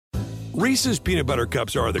Reese's peanut butter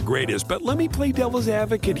cups are the greatest, but let me play devil's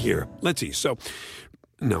advocate here. Let's see. So,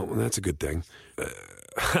 no, that's a good thing.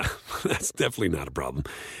 That's definitely not a problem.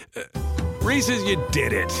 Reese's, you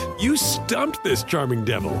did it. You stumped this charming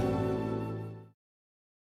devil.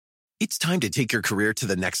 It's time to take your career to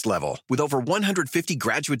the next level. With over 150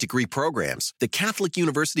 graduate degree programs, the Catholic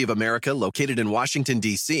University of America, located in Washington,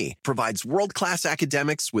 D.C., provides world-class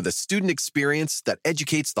academics with a student experience that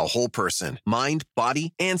educates the whole person, mind,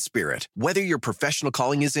 body, and spirit. Whether your professional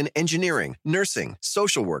calling is in engineering, nursing,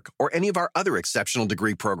 social work, or any of our other exceptional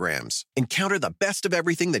degree programs, encounter the best of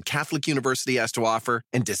everything that Catholic University has to offer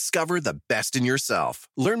and discover the best in yourself.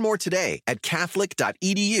 Learn more today at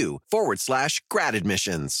catholic.edu/grad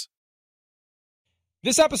admissions.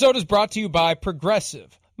 This episode is brought to you by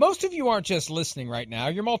Progressive. Most of you aren't just listening right now,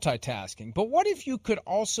 you're multitasking. But what if you could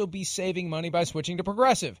also be saving money by switching to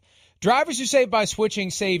Progressive? Drivers who save by switching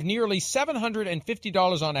save nearly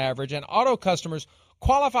 $750 on average, and auto customers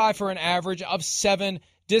qualify for an average of 7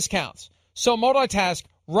 discounts. So multitask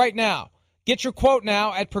right now. Get your quote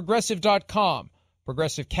now at Progressive.com.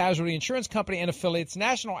 Progressive Casualty Insurance Company and affiliates,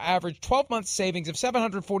 national average 12-month savings of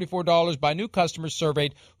 $744 by new customers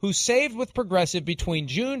surveyed who saved with Progressive between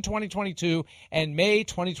June 2022 and May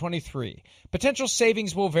 2023. Potential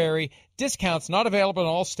savings will vary. Discounts not available in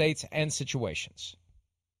all states and situations.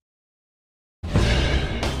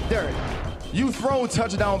 Derek, you've thrown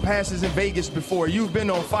touchdown passes in Vegas before. You've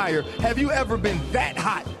been on fire. Have you ever been that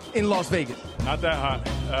hot in Las Vegas? Not that hot.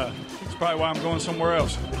 That's probably why I'm going somewhere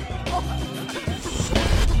else.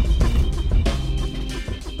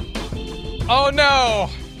 Oh, no.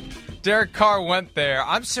 Derek Carr went there.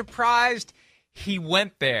 I'm surprised he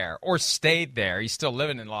went there or stayed there. He's still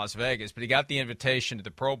living in Las Vegas, but he got the invitation to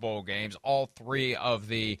the Pro Bowl games. All 3 of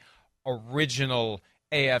the original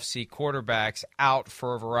AFC quarterbacks out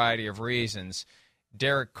for a variety of reasons.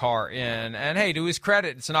 Derek Carr in. And, hey, to his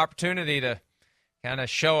credit, it's an opportunity to kind of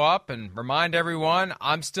show up and remind everyone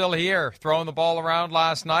I'm still here, throwing the ball around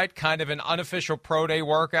last night, kind of an unofficial pro day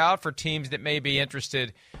workout for teams that may be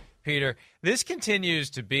interested. Peter, this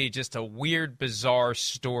continues to be just a weird, bizarre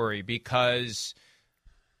story because,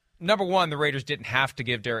 number one, the Raiders didn't have to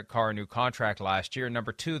give Derek Carr a new contract last year.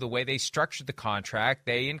 Number two, the way they structured the contract,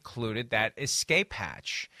 they included that escape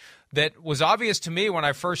hatch that was obvious to me when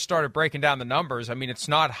I first started breaking down the numbers. I mean, it's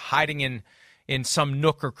not hiding in some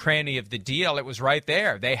nook or cranny of the deal. It was right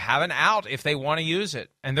there. They have an out if they want to use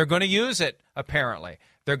it, and they're going to use it, apparently.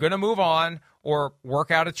 They're going to move on or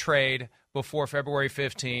work out a trade before February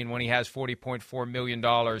 15 when he has $40.4 million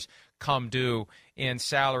come due in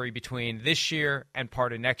salary between this year and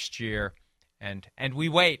part of next year. And we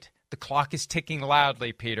wait. The clock is ticking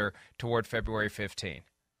loudly, Peter, toward February 15.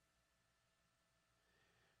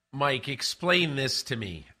 Mike, explain this to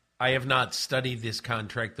me. I have not studied this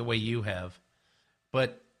contract the way you have,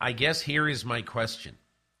 but I guess here is my question.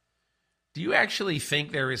 Do you actually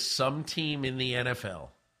think there is some team in the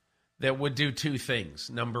NFL that would do 2 things?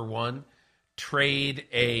 Number one, trade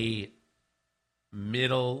a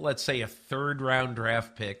middle, let's say a 3rd-round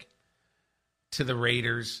draft pick to the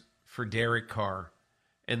Raiders for Derek Carr,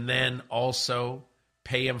 and then also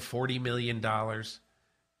pay him $40 million,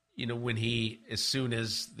 as soon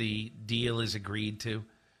as the deal is agreed to,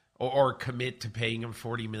 or commit to paying him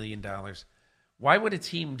 $40 million. Why would a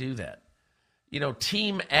team do that?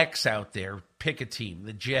 Team X out there, pick a team,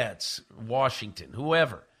 the Jets, Washington,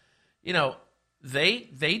 whoever. They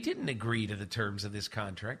didn't agree to the terms of this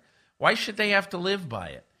contract. Why should they have to live by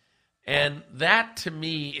it? And that, to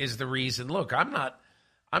me, is the reason. Look, I'm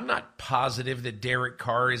not positive that Derek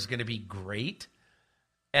Carr is going to be great.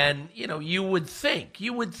 And, you would think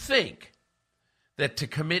that to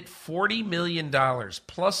commit $40 million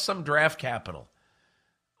plus some draft capital,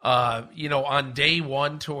 on day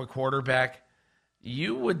one to a quarterback,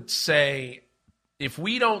 you would say, if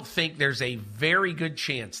we don't think there's a very good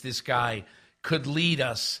chance this guy could lead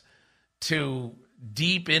us to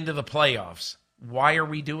deep into the playoffs, why are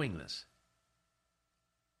we doing this?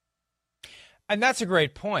 And that's a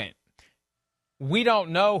great point. We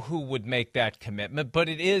don't know who would make that commitment, but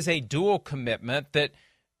it is a dual commitment that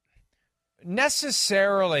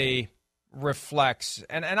necessarily reflects,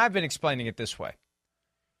 and I've been explaining it this way.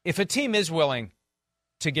 If a team is willing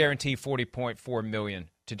to guarantee $40.4 million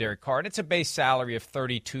to Derek Carr, and it's a base salary of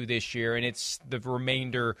 $32 this year, and it's the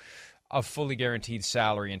remainder of fully guaranteed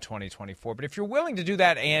salary in 2024. But if you're willing to do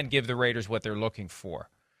that and give the Raiders what they're looking for,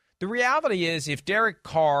 the reality is if Derek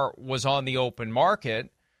Carr was on the open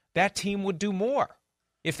market, that team would do more.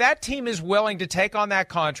 If that team is willing to take on that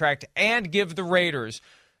contract and give the Raiders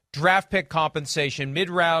draft pick compensation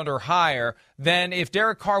mid-round or higher, then if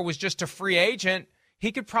Derek Carr was just a free agent,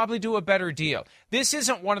 he could probably do a better deal. This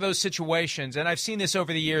isn't one of those situations, and I've seen this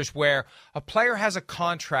over the years, where a player has a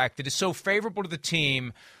contract that is so favorable to the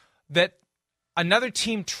team that another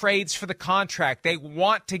team trades for the contract. They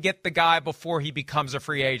want to get the guy before he becomes a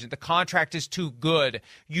free agent. The contract is too good.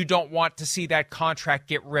 You don't want to see that contract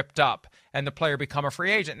get ripped up and the player become a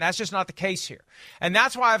free agent. And that's just not the case here. And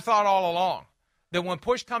that's why I've thought all along that when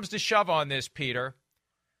push comes to shove on this, Peter,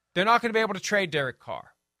 they're not going to be able to trade Derek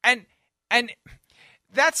Carr. And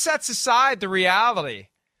that sets aside the reality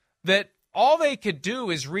that all they could do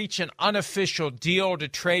is reach an unofficial deal to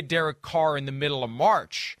trade Derek Carr in the middle of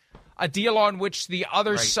March, a deal on which the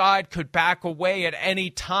other side could back away at any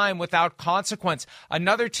time without consequence.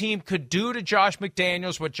 Another team could do to Josh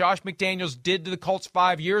McDaniels what Josh McDaniels did to the Colts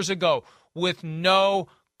 5 years ago with no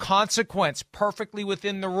consequence, perfectly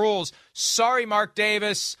within the rules. Sorry, Mark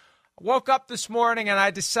Davis. Woke up this morning and I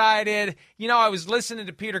decided, I was listening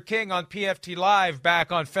to Peter King on PFT Live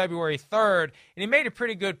back on February 3rd, and he made a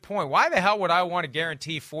pretty good point. Why the hell would I want to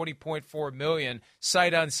guarantee $40.4 million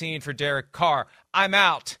sight unseen for Derek Carr? I'm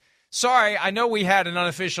out. Sorry, I know we had an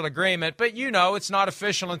unofficial agreement, but it's not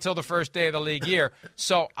official until the first day of the league year,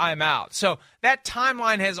 so I'm out. So that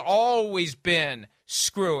timeline has always been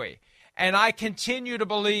screwy, and I continue to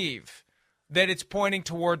believe that it's pointing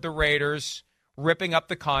toward the Raiders ripping up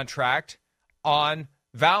the contract on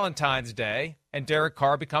Valentine's Day and Derek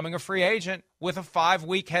Carr becoming a free agent with a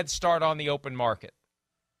 5-week head start on the open market.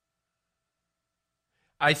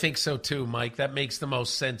 I think so too, Mike. That makes the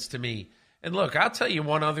most sense to me. And look, I'll tell you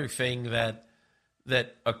one other thing that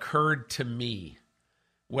occurred to me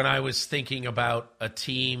when I was thinking about a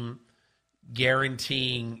team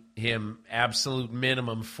guaranteeing him absolute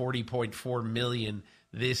minimum $40.4 million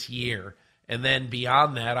this year. And then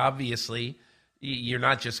beyond that, obviously, you're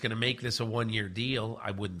not just going to make this a one-year deal, I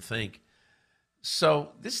wouldn't think. So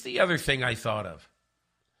this is the other thing I thought of.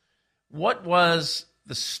 What was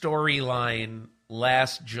the storyline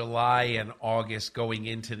last July and August going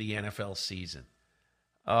into the NFL season?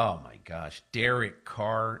 Oh, my gosh. Derek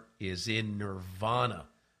Carr is in nirvana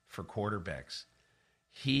for quarterbacks.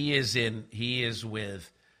 He is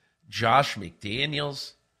with Josh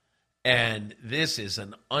McDaniels, and this is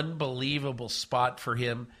an unbelievable spot for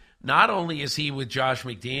him. Not only is he with Josh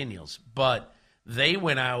McDaniels, but they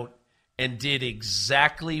went out and did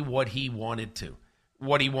exactly what he wanted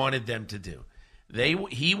them to do. They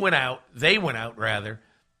went out,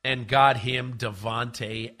 and got him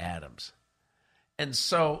Davante Adams. And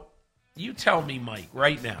so you tell me, Mike,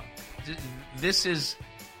 right now, this is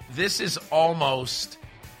almost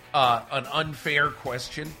an unfair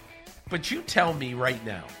question, but you tell me right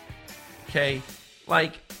now, okay,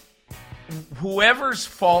 like, whoever's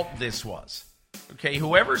fault this was,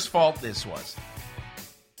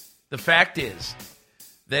 the fact is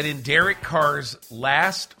that in Derek Carr's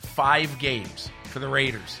last 5 games for the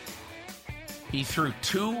Raiders, he threw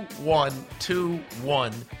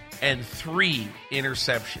 2-1, and 3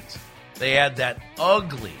 interceptions. They had that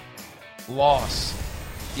ugly loss,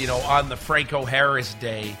 on the Franco Harris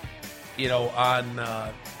day,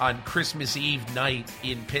 on Christmas Eve night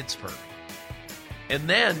in Pittsburgh. And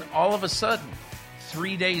then, all of a sudden,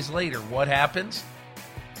 3 days later, what happens?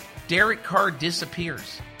 Derek Carr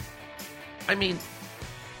disappears. I mean,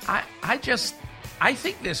 I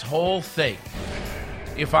think this whole thing,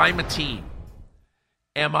 if I'm a team,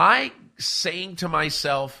 am I saying to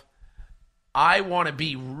myself, I want to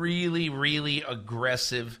be really, really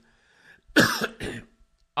aggressive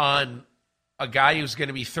on a guy who's going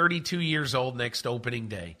to be 32 years old next opening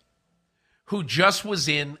day, who just was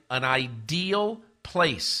in an ideal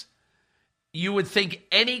place. You would think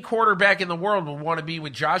any quarterback in the world would want to be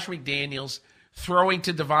with Josh McDaniels, throwing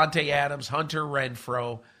to Davante Adams, Hunter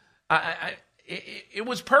Renfrow. It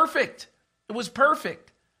was perfect. It was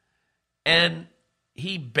perfect. And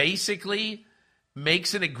he basically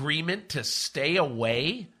makes an agreement to stay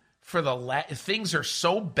away for things are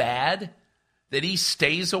so bad that he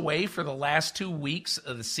stays away for the last 2 weeks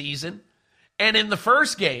of the season. And in the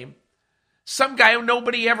first game, some guy who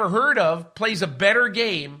nobody ever heard of plays a better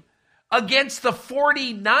game against the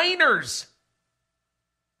 49ers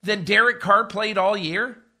than Derek Carr played all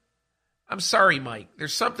year. I'm sorry, Mike.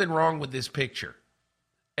 There's something wrong with this picture.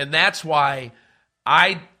 And that's why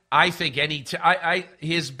I think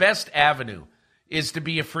his best avenue is to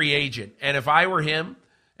be a free agent. And if I were him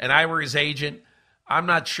and I were his agent, I'm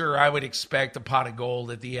not sure I would expect a pot of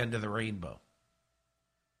gold at the end of the rainbow.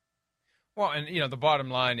 Well, and, the bottom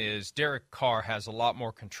line is Derek Carr has a lot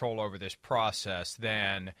more control over this process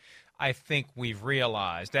than I think we've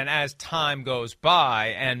realized. And as time goes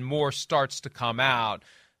by and more starts to come out,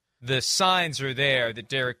 the signs are there that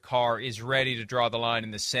Derek Carr is ready to draw the line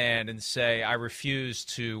in the sand and say, I refuse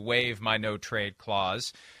to waive my no-trade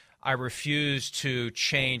clause. I refuse to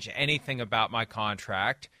change anything about my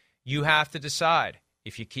contract. You have to decide.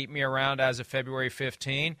 If you keep me around as of February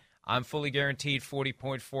 15, I'm fully guaranteed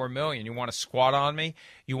 $40.4 million. You want to squat on me?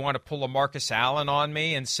 You want to pull a Marcus Allen on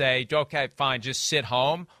me and say, okay, fine, just sit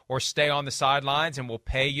home or stay on the sidelines and we'll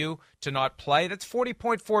pay you to not play? That's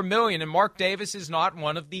 $40.4 million, and Mark Davis is not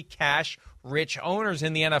one of the cash-rich owners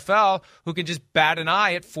in the NFL who can just bat an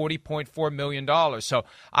eye at $40.4 million. So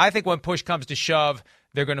I think when push comes to shove,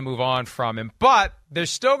 they're going to move on from him. But they're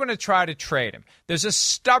still going to try to trade him. There's a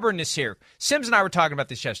stubbornness here. Sims and I were talking about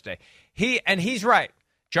this yesterday. He's right.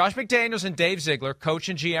 Josh McDaniels and Dave Ziegler, coach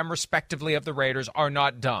and GM respectively of the Raiders, are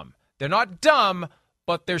not dumb. They're not dumb,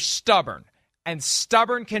 but they're stubborn. And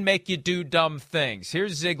stubborn can make you do dumb things.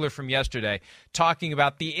 Here's Ziegler from yesterday talking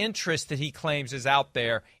about the interest that he claims is out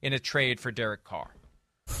there in a trade for Derek Carr.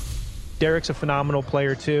 Derek's a phenomenal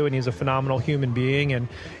player, too, and he's a phenomenal human being. And,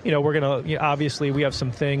 we're going to, obviously, we have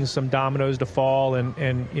some things, some dominoes to fall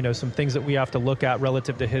and some things that we have to look at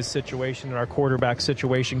relative to his situation and our quarterback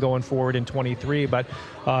situation going forward in 23. But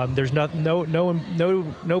there's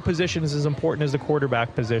no position is as important as the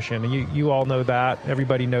quarterback position. And you all know that.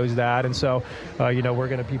 Everybody knows that. And so, we're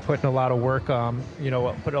going to be putting a lot of work,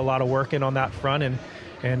 putting a lot of work in on that front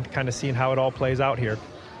and kind of seeing how it all plays out here.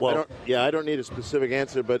 Well, I don't need a specific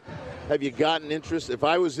answer, but have you gotten interest? If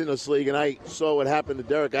I was in this league and I saw what happened to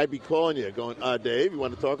Derek, I'd be calling you, going, Dave, you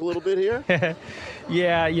want to talk a little bit here?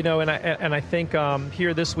 Yeah, and I think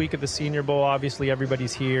here this week at the Senior Bowl, obviously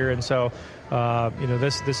everybody's here, and so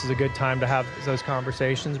this is a good time to have those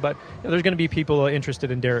conversations. But there's going to be people interested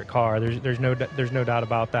in Derek Carr. There's no doubt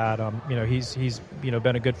about that. He's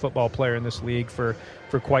been a good football player in this league for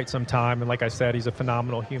quite some time, and like I said, he's a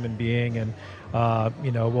phenomenal human being, and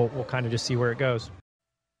we'll kind of just see where it goes.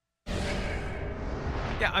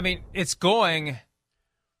 Yeah, I mean, it's going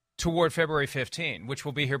toward February 15, which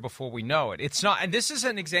will be here before we know it. It's not, and this is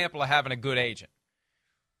an example of having a good agent.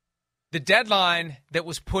 The deadline that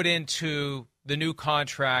was put into the new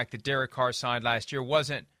contract that Derek Carr signed last year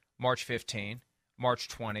wasn't March 15, March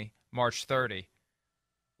 20, March 30,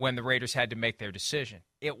 when the Raiders had to make their decision.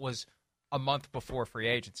 It was a month before free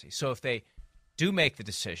agency. So if they do make the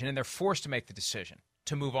decision, and they're forced to make the decision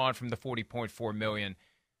to move on from the $40.4 million,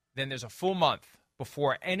 then there's a full month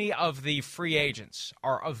before any of the free agents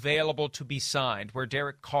are available to be signed, where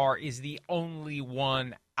Derek Carr is the only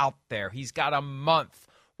one out there. He's got a month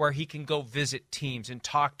where he can go visit teams and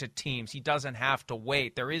talk to teams. He doesn't have to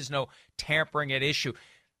wait. There is no tampering at issue.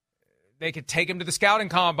 They could take him to the scouting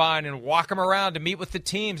combine and walk him around to meet with the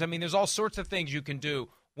teams. I mean, there's all sorts of things you can do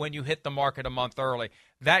when you hit the market a month early.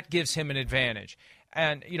 That gives him an advantage.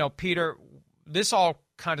 And, Peter, this all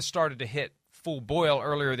kind of started to hit full boil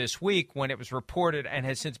earlier this week when it was reported and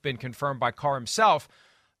has since been confirmed by Carr himself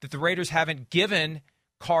that the Raiders haven't given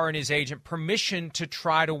Carr and his agent permission to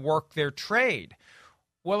try to work their trade.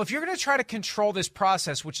 Well, if you're going to try to control this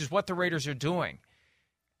process, which is what the Raiders are doing,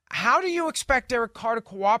 how do you expect Derek Carr to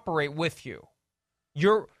cooperate with you?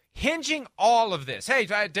 You're hinging all of this. Hey,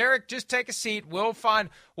 Derek, just take a seat. We'll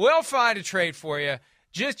find a trade for you.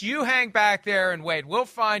 Just you hang back there and wait. We'll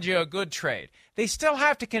find you a good trade. They still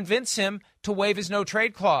have to convince him to waive his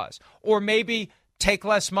no-trade clause, or maybe take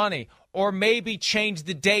less money, or maybe change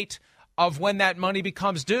the date of when that money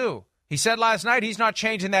becomes due. He said last night he's not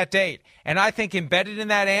changing that date. And I think embedded in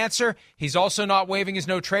that answer, he's also not waiving his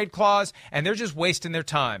no-trade clause, and they're just wasting their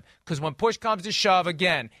time. Because when push comes to shove,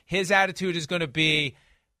 again, his attitude is going to be,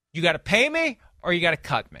 you got to pay me or you got to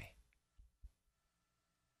cut me.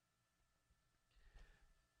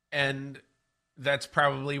 And that's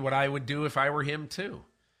probably what I would do if I were him, too.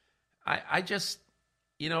 I just,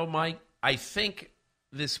 Mike, I think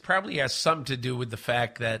this probably has something to do with the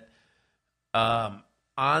fact that I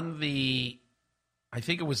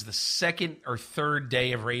think it was the second or third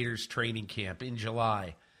day of Raiders training camp in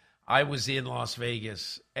July, I was in Las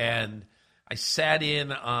Vegas, and I sat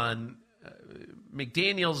in on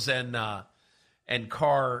McDaniels and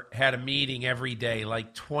Carr had a meeting every day,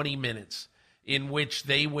 like 20 minutes, in which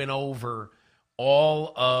they went over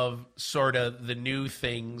all of sort of the new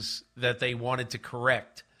things that they wanted to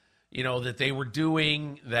correct, that they were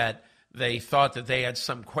doing, that they thought that they had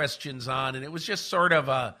some questions on, and it was just sort of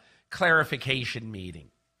a clarification meeting.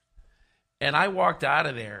 And I walked out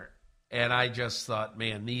of there, and I just thought,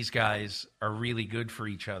 man, these guys are really good for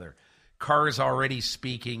each other. Carr's already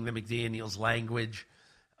speaking the McDaniels language.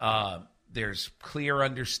 There's clear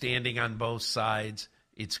understanding on both sides.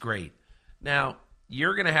 It's great. Now,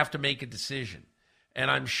 you're going to have to make a decision. And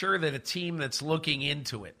I'm sure that a team that's looking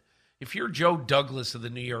into it if you're Joe Douglas of the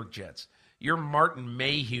New York Jets, you're Martin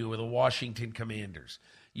Mayhew of the Washington Commanders,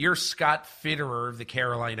 you're Scott Fitterer of the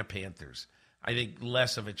Carolina Panthers, I think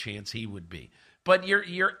less of a chance he would be. But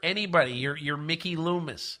you're anybody, you're Mickey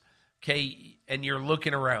Loomis, okay, and you're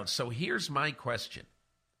looking around. So here's my question.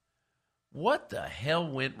 What the hell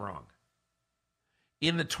went wrong?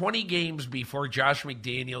 In the 20 games before Josh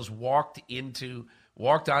McDaniels walked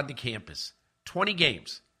onto campus, 20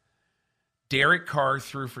 games, Derek Carr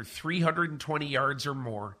threw for 320 yards or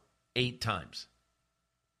more 8 times.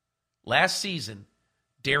 Last season,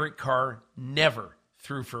 Derek Carr never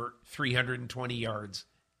threw for 320 yards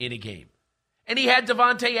in a game. And he had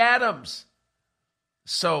Devontae Adams.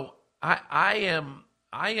 So I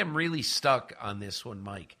am really stuck on this one,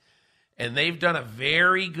 Mike. And they've done a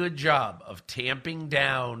very good job of tamping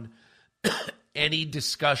down any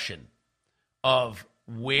discussion of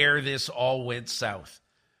where this all went south.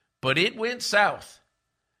 But it went south.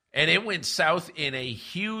 And it went south in a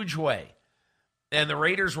huge way. And the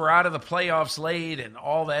Raiders were out of the playoffs late and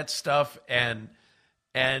all that stuff. And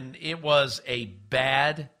it was a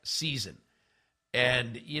bad season.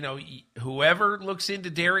 And, you know, whoever looks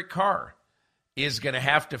into Derek Carr is going to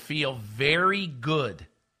have to feel very good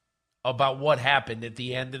about what happened at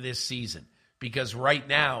the end of this season, because right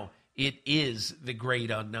now it is the great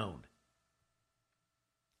unknown.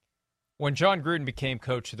 When John Gruden became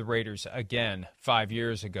coach of the Raiders again 5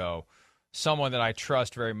 years ago, someone that I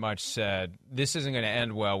trust very much said, this isn't going to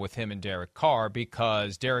end well with him and Derek Carr,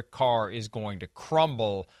 because Derek Carr is going to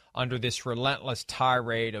crumble under this relentless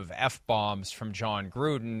tirade of F-bombs from John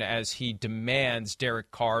Gruden as he demands Derek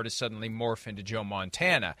Carr to suddenly morph into Joe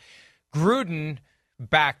Montana. Gruden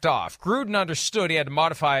backed off. Gruden understood he had to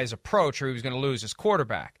modify his approach or he was going to lose his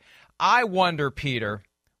quarterback. I wonder, Peter,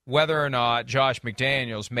 whether or not Josh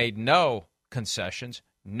McDaniels made no concessions,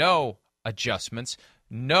 no adjustments,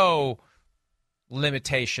 no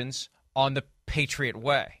limitations on the Patriot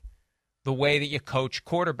way, the way that you coach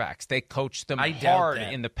quarterbacks. They coach them hard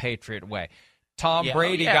in the Patriot way. Tom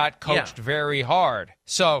Brady got coached very hard.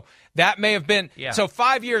 So that may have been so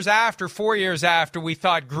 4 years after we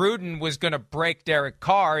thought Gruden was going to break Derek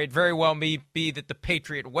Carr, it very well may be that the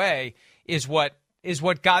Patriot way is what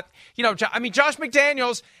got, you know, I mean, Josh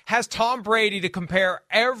McDaniels has Tom Brady to compare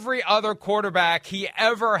every other quarterback he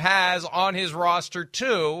ever has on his roster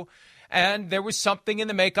to. And there was something in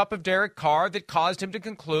the makeup of Derek Carr that caused him to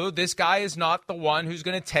conclude this guy is not the one who's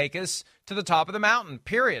going to take us to the top of the mountain,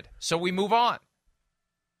 period. So we move on.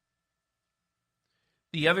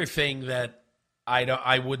 The other thing that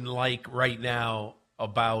I wouldn't like right now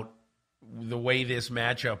about the way this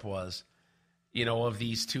matchup was, you know, of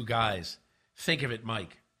these two guys. Think of it,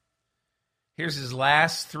 Mike. Here's his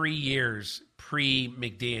last 3 years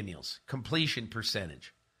pre-McDaniels. Completion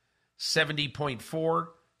percentage, 70.4,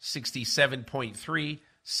 67.3,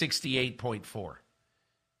 68.4.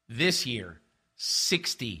 This year,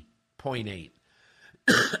 60.8.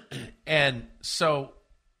 And so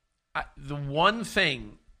the one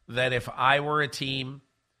thing that if I were a team,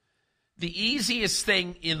 the easiest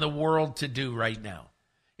thing in the world to do right now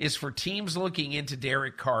is for teams looking into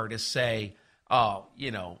Derek Carr to say, oh, you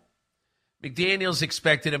know, McDaniels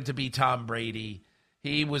expected him to be Tom Brady.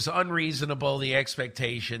 He was unreasonable, the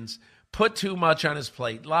expectations, put too much on his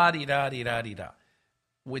plate, la-di-da-di-da-di-da.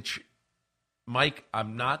 Which, Mike,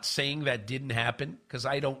 I'm not saying that didn't happen because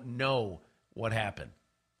I don't know what happened.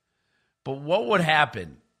 But what would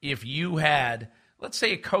happen if you had, let's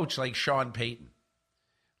say, a coach like Sean Payton?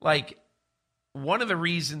 Like, one of the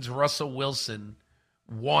reasons Russell Wilson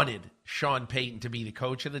wanted Sean Payton to be the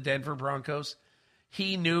coach of the Denver Broncos,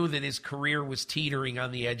 he knew that his career was teetering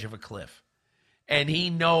on the edge of a cliff. And he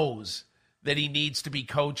knows that he needs to be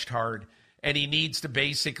coached hard, and he needs to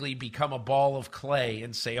basically become a ball of clay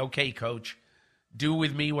and say, okay, coach, do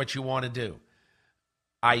with me what you want to do.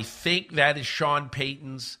 I think that is Sean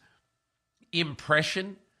Payton's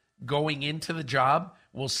impression going into the job.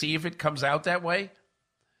 We'll see if it comes out that way.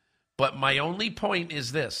 But my only point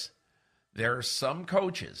is this. There are some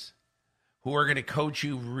coaches who are going to coach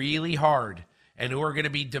you really hard and who are going to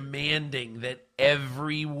be demanding that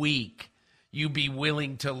every week you be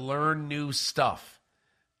willing to learn new stuff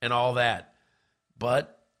and all that.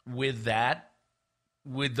 But with that,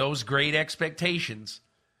 with those great expectations,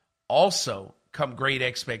 also come great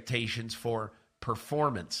expectations for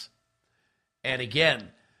performance. And again,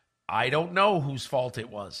 I don't know whose fault it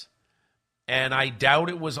was. And I doubt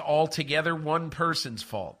it was altogether one person's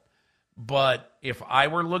fault. But if I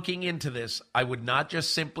were looking into this, I would not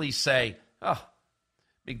just simply say, oh,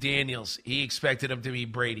 McDaniels, he expected him to be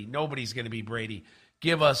Brady. Nobody's going to be Brady.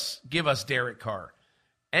 Give us Derek Carr.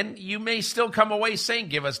 And you may still come away saying,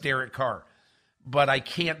 give us Derek Carr. But I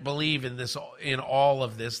can't believe in all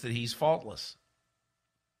of this that he's faultless.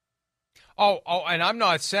 Oh, and I'm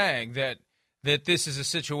not saying that this is a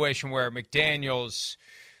situation where McDaniels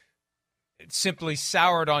simply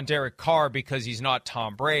soured on Derek Carr because he's not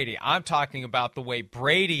Tom Brady. I'm talking about the way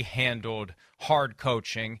Brady handled hard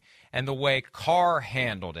coaching and the way Carr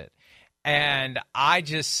handled it. And I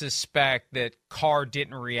just suspect that Carr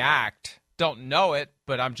didn't react. Don't know it,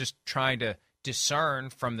 but I'm just trying to discern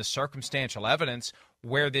from the circumstantial evidence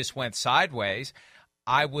where this went sideways.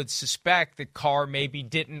 I would suspect that Carr maybe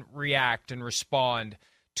didn't react and respond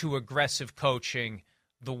to aggressive coaching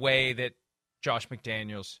the way that Josh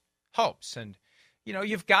McDaniels hopes. And,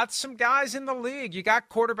 you've got some guys in the league. You got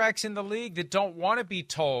quarterbacks in the league that don't want to be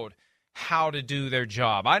told how to do their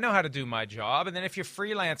job. I know how to do my job. And then if you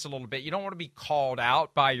freelance a little bit, you don't want to be called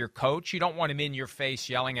out by your coach. You don't want him in your face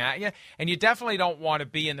yelling at you. And you definitely don't want to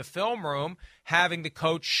be in the film room having the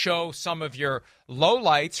coach show some of your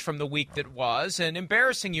lowlights from the week that was and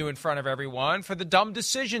embarrassing you in front of everyone for the dumb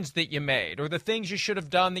decisions that you made or the things you should have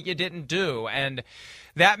done that you didn't do. And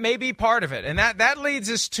that may be part of it. And that leads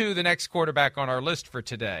us to the next quarterback on our list for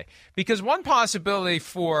today. Because one possibility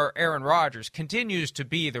for Aaron Rodgers continues to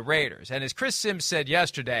be the Raiders. And as Chris Sims said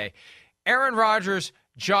yesterday, Aaron Rodgers,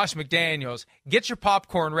 Josh McDaniels, get your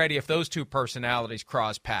popcorn ready if those two personalities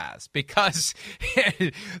cross paths. Because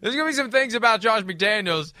there's going to be some things about Josh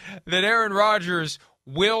McDaniels that Aaron Rodgers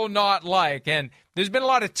will not like. And there's been a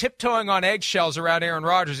lot of tiptoeing on eggshells around Aaron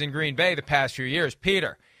Rodgers in Green Bay the past few years.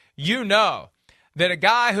 Peter, you know that a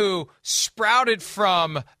guy who sprouted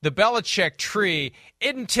from the Belichick tree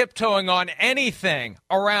isn't tiptoeing on anything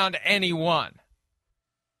around anyone.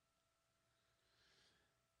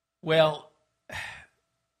 Well,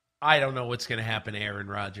 I don't know what's going to happen to Aaron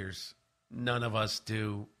Rodgers. None of us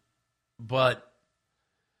do. But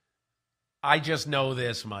I just know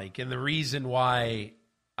this, Mike. And the reason why,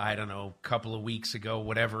 I don't know, a couple of weeks ago,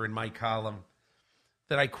 whatever, in my column,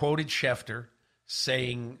 that I quoted Schefter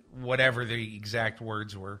saying whatever the exact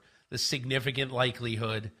words were, the significant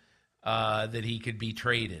likelihood that he could be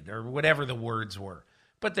traded, or whatever the words were.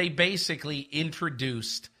 But they basically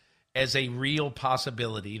introduced as a real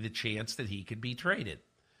possibility the chance that he could be traded.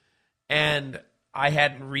 And I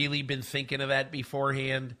hadn't really been thinking of that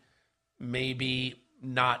beforehand, maybe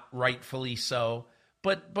not rightfully so,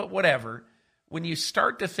 but whatever. When you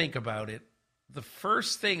start to think about it, the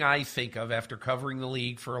first thing I think of after covering the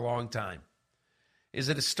league for a long time is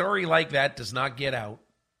that a story like that does not get out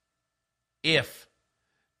if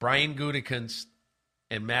Brian Gutekunst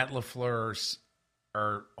and Matt LaFleur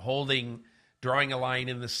are drawing a line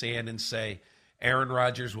in the sand and say, Aaron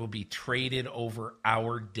Rodgers will be traded over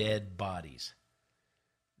our dead bodies.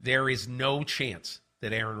 There is no chance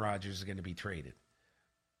that Aaron Rodgers is going to be traded.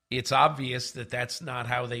 It's obvious that that's not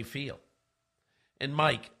how they feel. And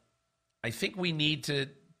Mike, I think we need to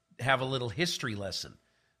have a little history lesson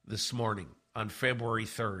this morning on February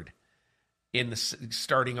 3rd,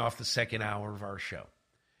 starting off the second hour of our show.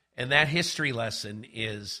 And that history lesson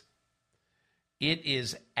is, it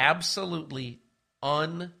is absolutely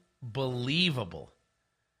unbelievable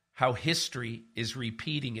how history is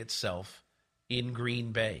repeating itself in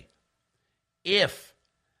Green Bay. If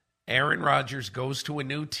Aaron Rodgers goes to a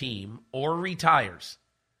new team or retires,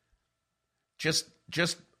 just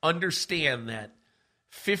understand that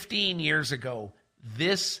 15 years ago,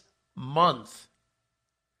 this month,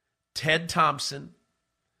 Ted Thompson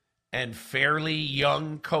and fairly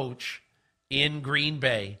young coach in Green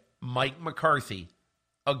Bay, Mike McCarthy,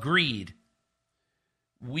 agreed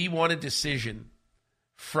we want a decision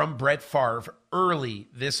from Brett Favre early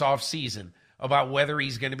this offseason about whether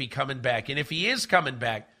he's going to be coming back. And if he is coming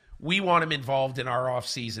back, we want him involved in our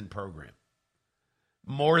offseason program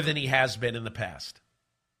more than he has been in the past.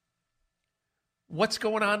 What's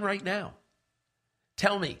going on right now?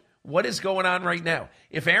 Tell me, what is going on right now?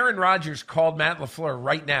 If Aaron Rodgers called Matt LaFleur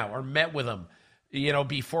right now or met with him,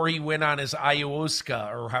 before he went on his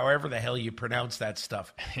ayahuasca or however the hell you pronounce that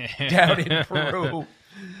stuff down in Peru,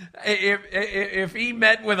 if he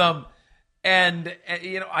met with him and,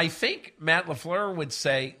 I think Matt LaFleur would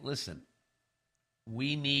say, listen,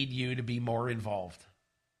 we need you to be more involved.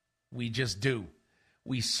 We just do.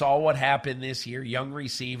 We saw what happened this year. Young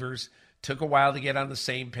receivers took a while to get on the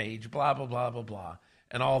same page, blah, blah, blah, blah, blah,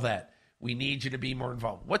 and all that. We need you to be more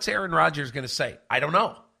involved. What's Aaron Rodgers going to say? I don't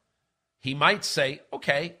know. He might say,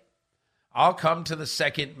 okay, I'll come to the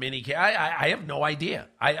second mini camp. I have no idea.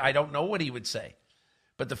 I don't know what he would say.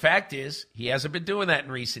 But the fact is, he hasn't been doing that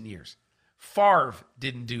in recent years. Favre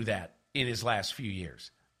didn't do that in his last few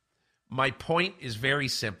years. My point is very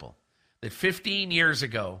simple. that 15 years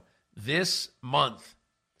ago, this month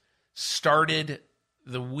started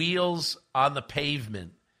the wheels on the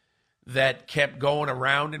pavement that kept going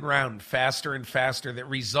around and round faster and faster, that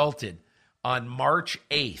resulted on March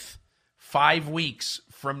 8th, 5 weeks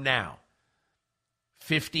from now,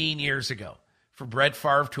 15 years ago, for Brett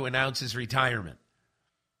Favre to announce his retirement.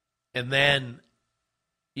 And then,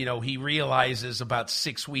 he realizes about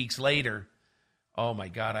 6 weeks later, oh my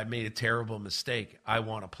God, I made a terrible mistake. I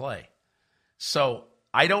want to play. So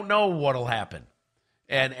I don't know what'll happen.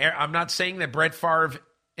 And I'm not saying that Brett Favre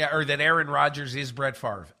or that Aaron Rodgers is Brett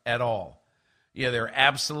Favre at all. They're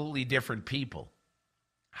absolutely different people.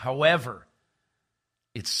 However,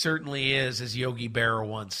 it certainly is, as Yogi Berra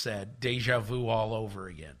once said, deja vu all over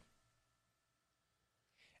again.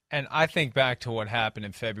 And I think back to what happened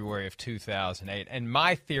in February of 2008, and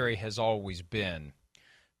my theory has always been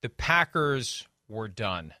the Packers were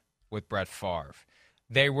done with Brett Favre.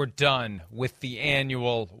 They were done with the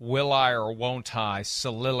annual will I or won't I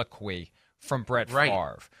soliloquy from Brett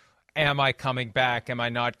Favre. Am I coming back? Am I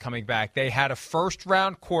not coming back? They had a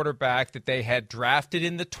first-round quarterback that they had drafted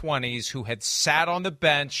in the 20s who had sat on the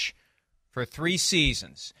bench for 3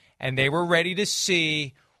 seasons, and they were ready to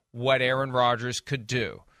see what Aaron Rodgers could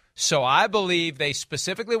do. So I believe they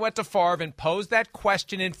specifically went to Favre and posed that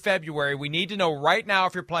question in February. We need to know right now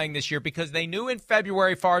if you're playing this year, because they knew in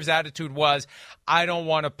February Favre's attitude was, I don't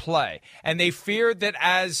want to play. And they feared that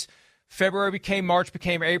as February became March,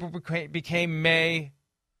 became April, became May,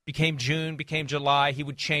 became June, became July, he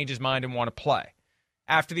would change his mind and want to play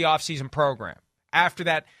after the offseason program, after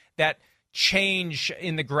that change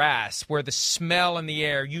in the grass where the smell in the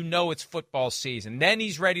air, it's football season. Then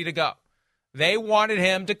he's ready to go. They wanted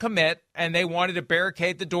him to commit, and they wanted to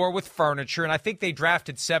barricade the door with furniture, and I think they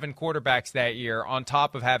drafted 7 quarterbacks that year on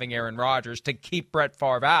top of having Aaron Rodgers to keep Brett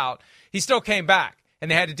Favre out. He still came back,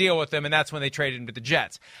 and they had to deal with him, and that's when they traded him to the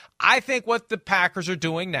Jets. I think what the Packers are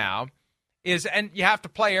doing now is, and you have to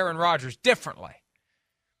play Aaron Rodgers differently.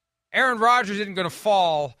 Aaron Rodgers isn't going to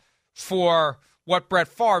fall for what Brett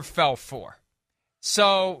Favre fell for.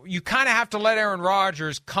 So you kind of have to let Aaron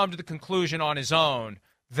Rodgers come to the conclusion on his own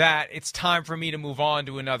that it's time for me to move on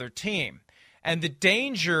to another team. And the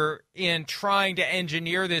danger in trying to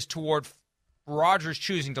engineer this toward Rodgers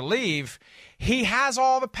choosing to leave, he has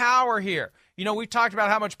all the power here. We've talked about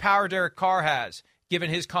how much power Derek Carr has, given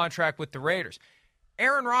his contract with the Raiders.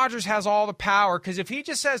 Aaron Rodgers has all the power, because if he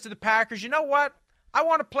just says to the Packers, you know what, I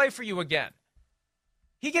want to play for you again.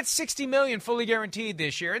 He gets $60 million fully guaranteed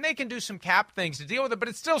this year, and they can do some cap things to deal with it, but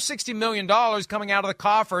it's still $60 million coming out of the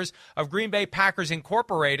coffers of Green Bay Packers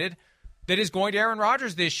Incorporated that is going to Aaron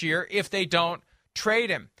Rodgers this year if they don't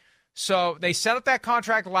trade him. So they set up that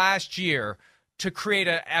contract last year to create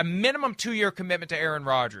a minimum 2-year commitment to Aaron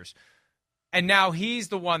Rodgers. And now he's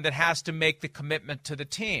the one that has to make the commitment to the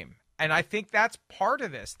team. And I think that's part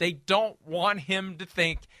of this. They don't want him to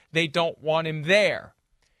think they don't want him there,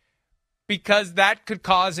 because that could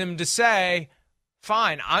cause him to say,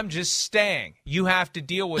 fine, I'm just staying. You have to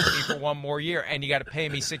deal with me for 1 more year, and you got to pay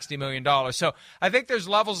me $60 million. So I think there's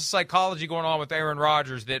levels of psychology going on with Aaron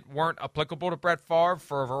Rodgers that weren't applicable to Brett Favre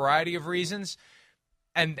for a variety of reasons.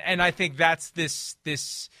 And I think that's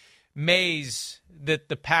this maze that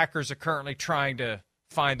the Packers are currently trying to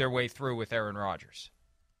find their way through with Aaron Rodgers.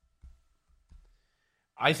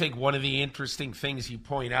 I think one of the interesting things you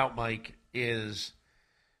point out, Mike, is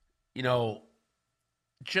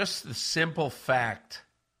just the simple fact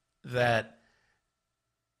that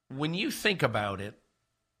when you think about it,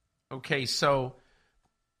 okay, so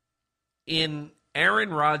in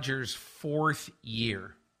Aaron Rodgers' 4th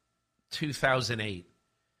year, 2008,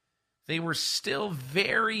 they were still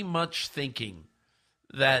very much thinking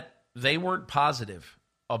that they weren't positive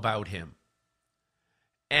about him.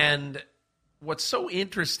 And what's so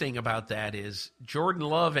interesting about that is Jordan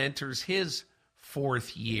Love enters his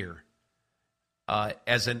 4th year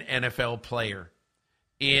as an NFL player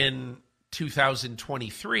in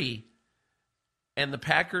 2023, and the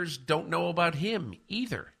Packers don't know about him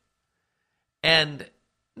either. And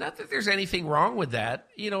not that there's anything wrong with that.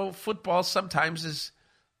 Football sometimes is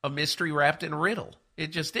a mystery wrapped in a riddle. It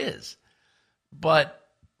just is. But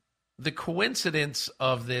the coincidence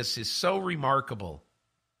of this is so remarkable.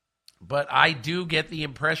 But I do get the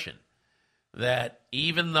impression that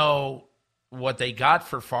even though what they got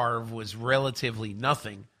for Favre was relatively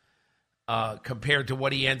nothing compared to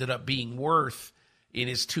what he ended up being worth in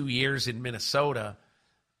his 2 years in Minnesota.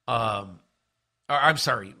 In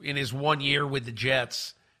his 1 year with the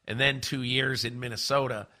Jets and then 2 years in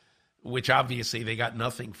Minnesota, which obviously they got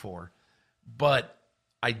nothing for. But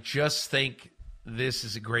I just think this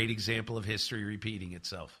is a great example of history repeating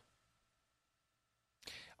itself.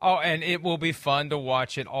 Oh, and it will be fun to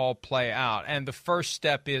watch it all play out. And the first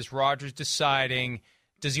step is Rodgers deciding,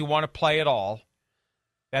 does he want to play at all?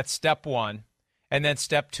 That's step one. And then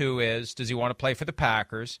step two is, does he want to play for the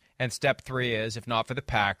Packers? And step three is, if not for the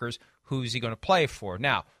Packers, who's he going to play for?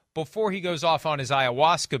 Now, before he goes off on his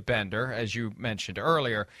ayahuasca bender, as you mentioned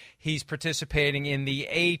earlier, he's participating in the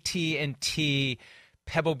AT&T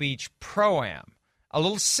Pebble Beach Pro-Am. A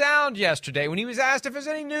little sound yesterday when he was asked if there's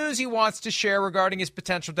any news he wants to share regarding his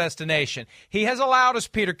potential destination. He has allowed us,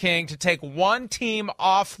 Peter King, to take one team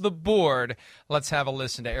off the board. Let's have a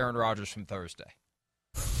listen to Aaron Rodgers from Thursday.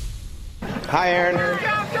 Hi, Aaron.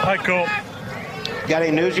 Hi, Cole. Got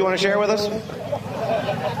any news you want to share with us?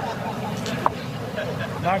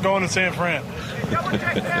 Not going to San Fran.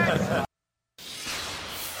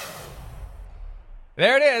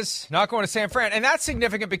 There it is. Not going to San Fran. And that's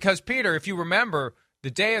significant because, Peter, if you remember,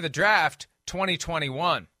 the day of the draft,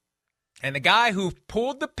 2021, and the guy who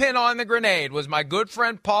pulled the pin on the grenade was my good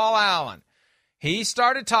friend Paul Allen. He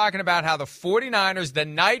started talking about how the 49ers the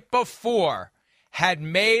night before had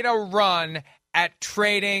made a run at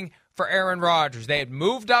trading for Aaron Rodgers. They had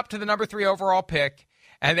moved up to the number 3 overall pick,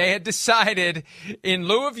 and they had decided, in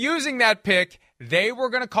lieu of using that pick, they were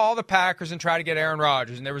going to call the Packers and try to get Aaron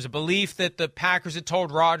Rodgers. And there was a belief that the Packers had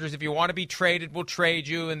told Rodgers, if you want to be traded, we'll trade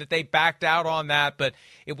you, and that they backed out on that. But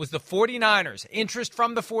it was the 49ers, interest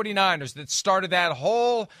from the 49ers, that started that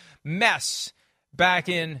whole mess back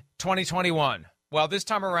in 2021. Well, this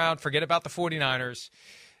time around, forget about the 49ers.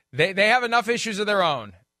 They have enough issues of their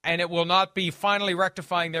own, and it will not be finally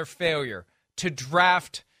rectifying their failure to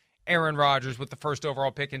draft Aaron Rodgers with the first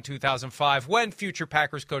overall pick in 2005 when future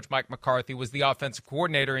Packers coach Mike McCarthy was the offensive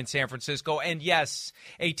coordinator in San Francisco. And yes,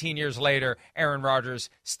 18 years later, Aaron Rodgers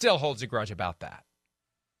still holds a grudge about that.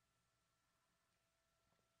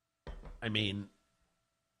 I mean,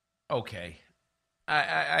 okay.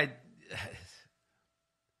 I'll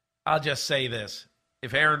just say this.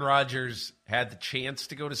 If Aaron Rodgers had the chance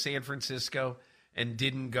to go to San Francisco and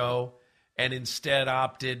didn't go and instead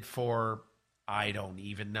opted for, I don't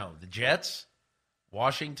even know, the Jets,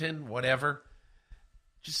 Washington, whatever,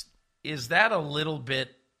 just, is that a little bit,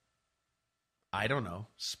 I don't know,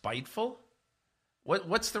 spiteful?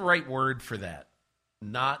 What's the right word for that?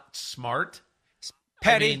 Not smart?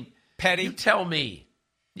 Petty. I mean, petty. You tell me.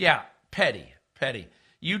 Yeah, petty.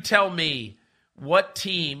 You tell me what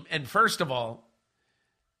team, and first of all,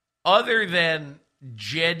 other than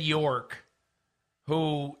Jed York,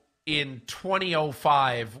 who in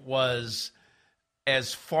 2005 was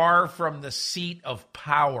as far from the seat of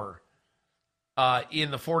power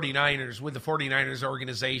in the 49ers, with the 49ers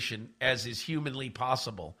organization, as is humanly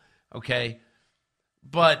possible, okay?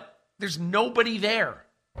 But there's nobody there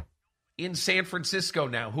in San Francisco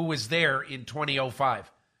now who was there in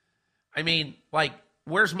 2005. I mean, like,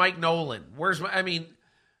 where's Mike Nolan?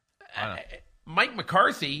 Mike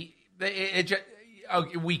McCarthy,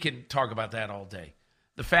 we can talk about that all day.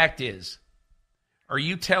 The fact is, are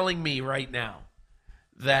you telling me right now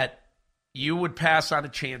that you would pass on a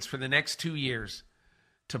chance for the next 2 years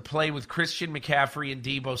to play with Christian McCaffrey and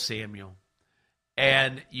Deebo Samuel,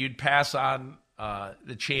 and you'd pass on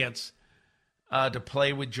the chance to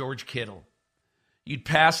play with George Kittle? You'd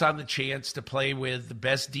pass on the chance to play with the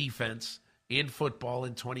best defense in football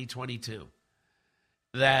in 2022.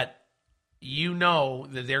 That you know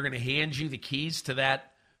that they're going to hand you the keys to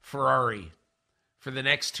that Ferrari for the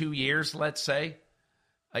next 2 years, let's say,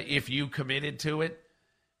 if you committed to it,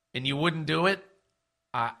 and you wouldn't do it,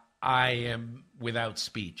 I am without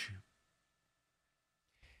speech.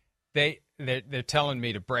 They're telling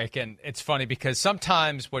me to break, and it's funny because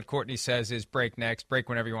sometimes what Courtney says is break next, break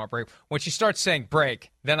whenever you want break. When she starts saying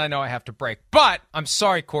break, then I know I have to break. But I'm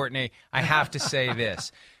sorry, Courtney, I have to say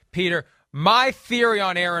this. Peter, my theory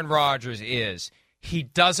on Aaron Rodgers is he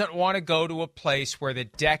doesn't want to go to a place where the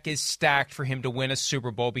deck is stacked for him to win a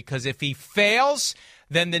Super Bowl, because if he fails,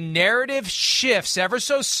 then the narrative shifts ever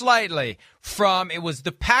so slightly from it was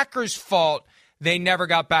the Packers' fault they never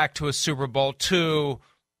got back to a Super Bowl to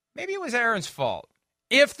maybe it was Aaron's fault.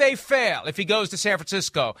 If they fail, if he goes to San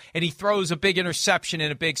Francisco and he throws a big interception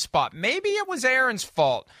in a big spot, maybe it was Aaron's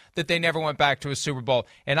fault that they never went back to a Super Bowl.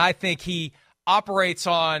 And I think he operates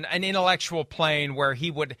on an intellectual plane where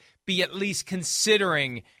he would be at least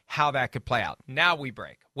considering how that could play out. Now we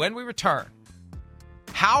break. When we return,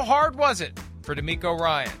 how hard was it for DeMeco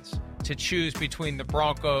Ryans to choose between the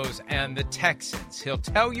Broncos and the Texans? He'll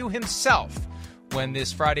tell you himself when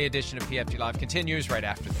this Friday edition of PFT Live continues right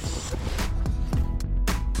after this.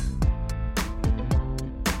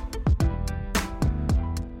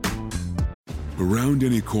 Around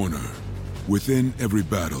any corner, within every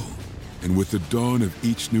battle, And with the dawn of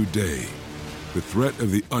each new day, the threat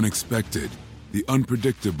of the unexpected, the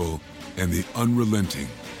unpredictable, and the unrelenting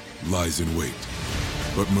lies in wait.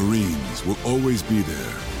 But Marines will always be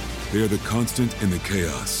there. They are the constant in the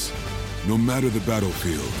chaos. No matter the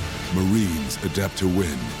battlefield, Marines adapt to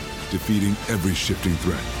win, defeating every shifting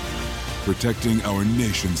threat, protecting our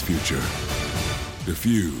nation's future. The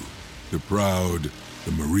few, the proud,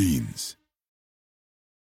 the Marines.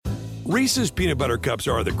 Reese's peanut butter cups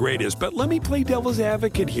are the greatest, but let me play devil's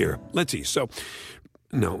advocate here. Let's see. So,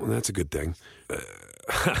 no, that's a good thing.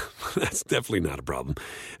 That's definitely not a problem.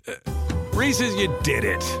 Reese's, you did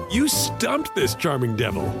it. You stumped this charming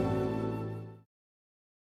devil.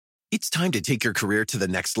 It's time to take your career to the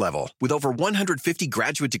next level. With over 150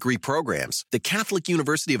 graduate degree programs, the Catholic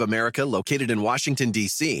University of America, located in Washington,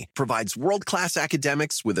 D.C., provides world-class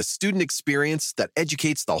academics with a student experience that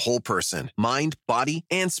educates the whole person, mind, body,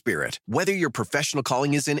 and spirit. Whether your professional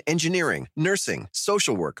calling is in engineering, nursing,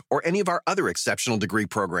 social work, or any of our other exceptional degree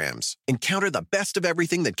programs, encounter the best of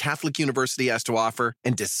everything that Catholic University has to offer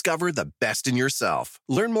and discover the best in yourself.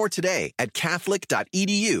 Learn more today at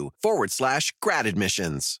catholic.edu/grad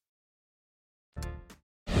admissions.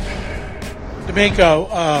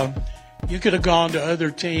 DeMeco, you could have gone to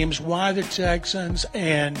other teams. Why the Texans?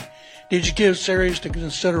 And did you give serious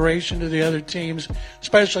consideration to the other teams,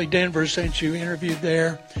 especially Denver, since you interviewed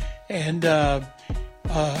there? And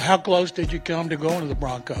how close did you come to going to the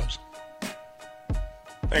Broncos?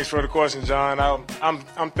 Thanks for the question, John.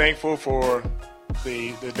 I'm thankful for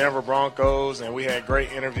the Denver Broncos, and we had great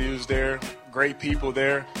interviews there, great people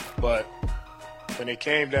there. But when it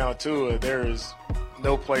came down to it, there is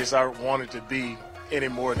no place I wanted to be any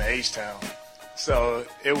more than H-Town. So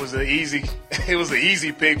it was an easy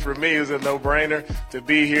pick for me. It was a no-brainer to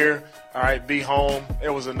be here. All right, be home. It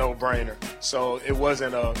was a no-brainer. So it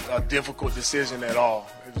wasn't a difficult decision at all.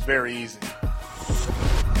 It was very easy.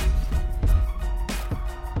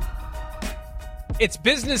 It's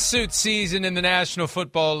business suit season in the National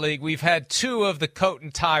Football League. We've had two of the coat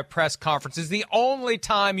and tie press conferences. The only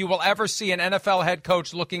time you will ever see an NFL head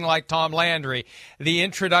coach looking like Tom Landry, the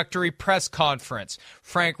introductory press conference.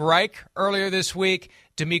 Frank Reich earlier this week,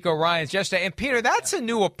 DeMeco Ryans yesterday. And, Peter, that's a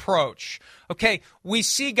new approach. Okay, we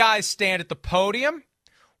see guys stand at the podium.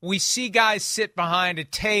 We see guys sit behind a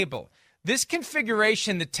table. This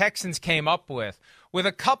configuration the Texans came up with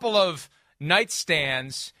a couple of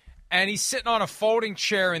nightstands, and he's sitting on a folding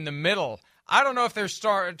chair in the middle. I don't know if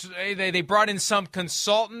they brought in some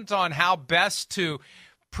consultant on how best to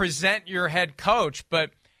present your head coach,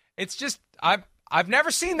 but it's just I've never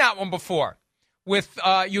seen that one before. With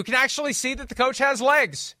you can actually see that the coach has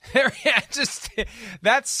legs.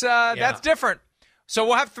 That's different. So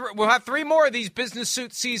we'll have three more of these business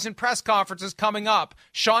suit season press conferences coming up.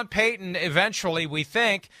 Sean Payton eventually, we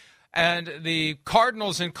think. And the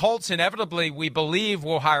Cardinals and Colts inevitably, we believe,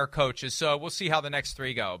 will hire coaches. So we'll see how the next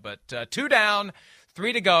three go. But 2 down,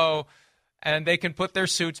 3 to go, and they can put their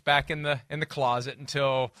suits back in the closet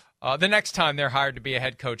until the next time they're hired to be a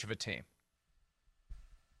head coach of a team.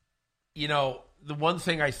 You know, the one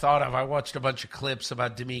thing I thought of, I watched a bunch of clips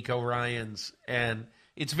about DeMeco Ryans, and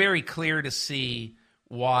it's very clear to see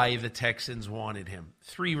why the Texans wanted him.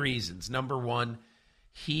 3 reasons. Number one,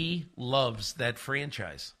 he loves that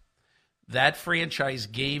franchise. That franchise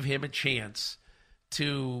gave him a chance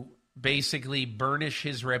to basically burnish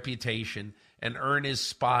his reputation and earn his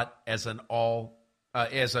spot as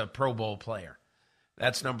as a Pro Bowl player.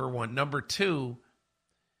 That's number one. Number two,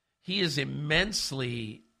 he is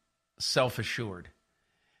immensely self-assured.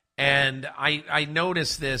 And I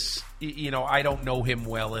noticed this, I don't know him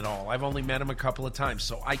well at all. I've only met him a couple of times,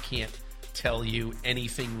 so I can't tell you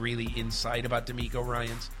anything really inside about DeMeco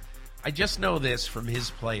Ryans. I just know this from his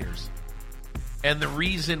players. And the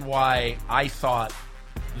reason why I thought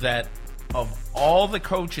that of all the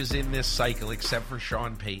coaches in this cycle, except for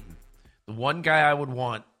Sean Payton, the one guy I would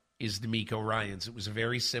want is DeMeco Ryans. It was a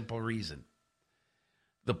very simple reason.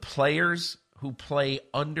 The players who play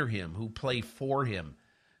under him, who play for him,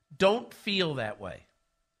 don't feel that way.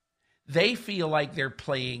 They feel like they're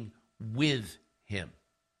playing with him.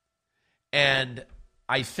 And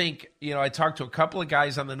I think, I talked to a couple of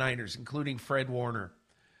guys on the Niners, including Fred Warner,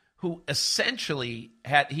 who essentially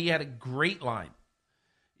had a great line,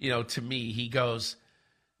 to me. He goes,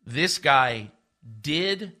 this guy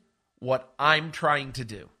did what I'm trying to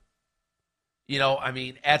do.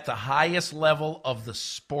 At the highest level of the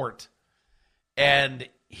sport. And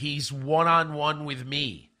he's one-on-one with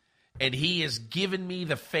me. And he has given me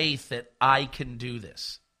the faith that I can do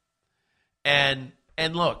this. And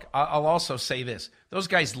look, I'll also say this. Those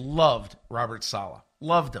guys loved Robert Saleh.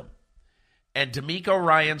 Loved him. And DeMeco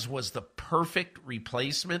Ryans was the perfect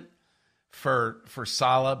replacement for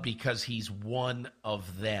Saleh because he's one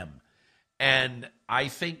of them. And I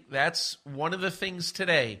think that's one of the things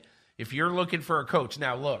today. If you're looking for a coach,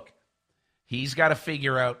 now look, he's got to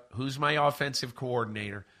figure out who's my offensive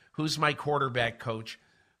coordinator, who's my quarterback coach,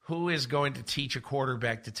 who is going to teach a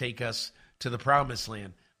quarterback to take us to the promised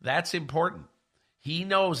land. That's important. He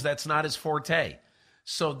knows that's not his forte.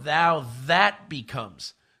 So now that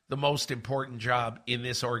becomes the most important job in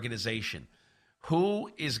this organization.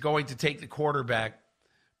 Who is going to take the quarterback,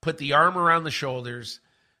 put the arm around the shoulders,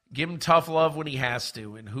 give him tough love when he has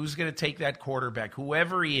to, and who's going to take that quarterback,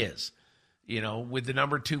 whoever he is, with the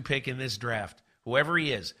number 2 pick in this draft, whoever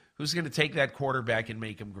he is, who's going to take that quarterback and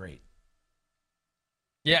make him great?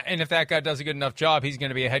 Yeah, and if that guy does a good enough job, he's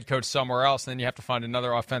going to be a head coach somewhere else, and then you have to find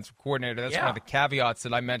another offensive coordinator. That's one of the caveats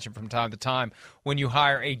that I mention from time to time when you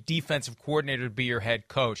hire a defensive coordinator to be your head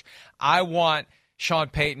coach. I want Sean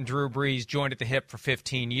Payton, Drew Brees joined at the hip for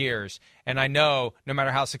 15 years, and I know no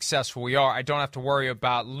matter how successful we are, I don't have to worry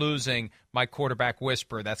about losing my quarterback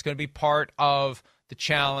whisperer. That's going to be part of the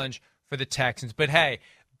challenge for the Texans. But, hey,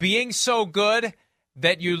 being so good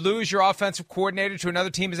that you lose your offensive coordinator to another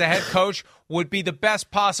team as a head coach would be the best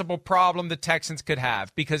possible problem the Texans could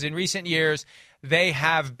have, because in recent years they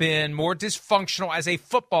have been more dysfunctional as a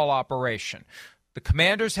football operation. The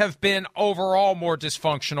Commanders have been overall more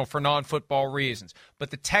dysfunctional for non-football reasons, but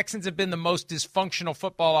the Texans have been the most dysfunctional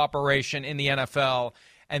football operation in the NFL,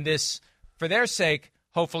 and this, for their sake,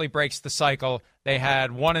 hopefully breaks the cycle. They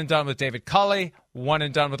had one and done with David Culley, one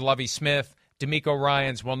and done with Lovie Smith. DeMeco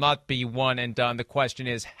Ryans will not be one and done. The question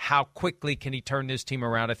is, how quickly can he turn this team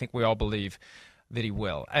around? I think we all believe that he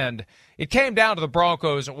will. And it came down to the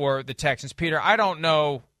Broncos or the Texans. Peter, I don't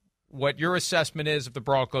know what your assessment is of the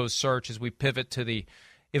Broncos search as we pivot to the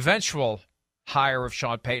eventual hire of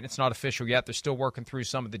Sean Payton. It's not official yet. They're still working through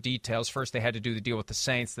some of the details. First, they had to do the deal with the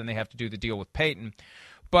Saints. Then they have to do the deal with Payton.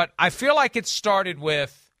 But I feel like it started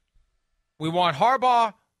with, we want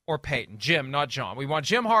Harbaugh or Payton. Jim, not John. We want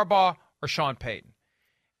Jim Harbaugh or Sean Payton.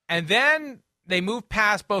 And then they moved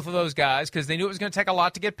past both of those guys because they knew it was going to take a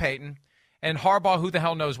lot to get Payton. And Harbaugh, who the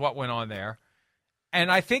hell knows what went on there.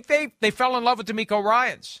 And I think they fell in love with DeMeco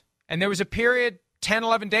Ryans. And there was a period 10,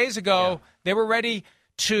 11 days ago, they were ready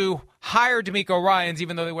to hire DeMeco Ryans,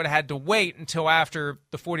 even though they would have had to wait until after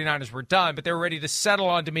the 49ers were done. But they were ready to settle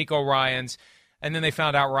on DeMeco Ryans. And then they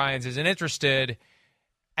found out Ryans isn't interested.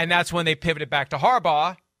 And that's when they pivoted back to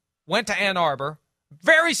Harbaugh, went to Ann Arbor.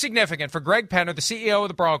 Very significant for Greg Penner, the CEO of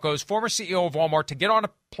the Broncos, former CEO of Walmart, to get on a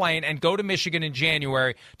plane and go to Michigan in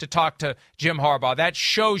January to talk to Jim Harbaugh. That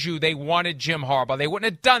shows you they wanted Jim Harbaugh. They wouldn't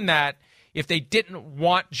have done that if they didn't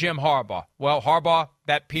want Jim Harbaugh. Well, Harbaugh,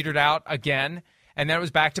 that petered out again, and then it was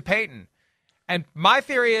back to Payton. And my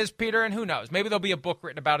theory is, Peter, and who knows, maybe there'll be a book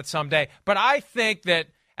written about it someday, but I think that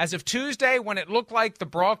as of Tuesday, when it looked like the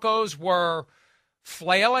Broncos were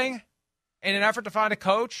flailing in an effort to find a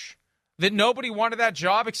coach, that nobody wanted that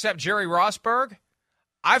job except Jerry Rosberg,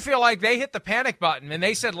 I feel like they hit the panic button and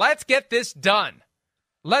they said, let's get this done.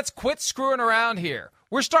 Let's quit screwing around here.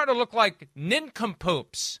 We're starting to look like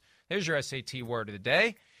nincompoops. There's your SAT word of the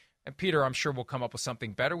day. And Peter, I'm sure we'll come up with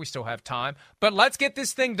something better. We still have time. But let's get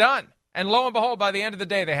this thing done. And lo and behold, by the end of the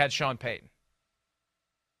day, they had Sean Payton.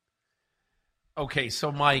 Okay,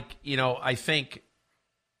 so Mike, I think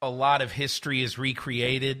a lot of history is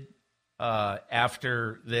recreated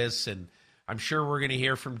after this, and I'm sure we're going to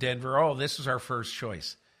hear from Denver, oh, this was our first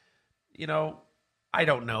choice. I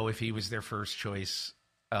don't know if he was their first choice,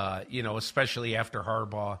 especially after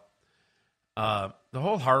Harbaugh. The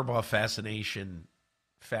whole Harbaugh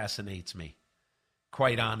fascinates me,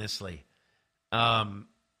 quite honestly. By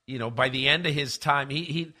the end of his time,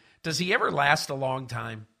 he does he ever last a long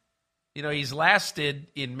time? He's lasted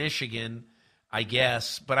in Michigan, I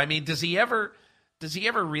guess, but I mean, does he ever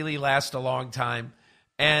really last a long time?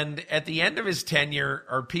 And at the end of his tenure,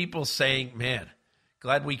 are people saying, man,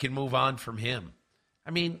 glad we can move on from him?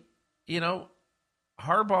 I mean,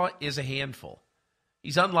 Harbaugh is a handful.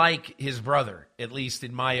 He's unlike his brother, at least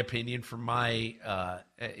in my opinion, from my,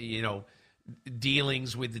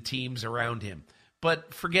 dealings with the teams around him.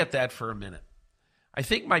 But forget that for a minute. I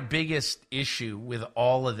think my biggest issue with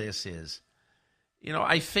all of this is,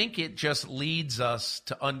 I think it just leads us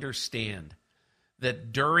to understand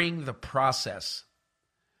that during the process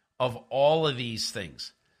of all of these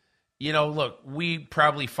things, look, we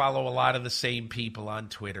probably follow a lot of the same people on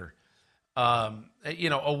Twitter.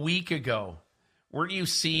 A week ago, weren't you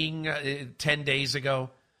seeing 10 days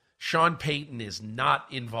ago, Sean Payton is not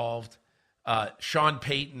involved. Sean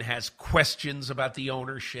Payton has questions about the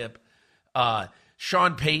ownership.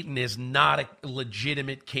 Sean Payton is not a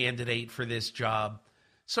legitimate candidate for this job.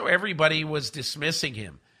 So everybody was dismissing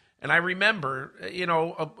him. And I remember,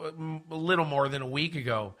 a little more than a week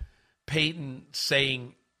ago, Payton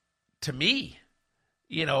saying to me,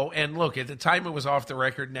 and look, at the time it was off the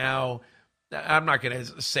record. Now, I'm not going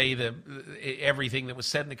to say everything that was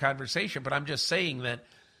said in the conversation, but I'm just saying that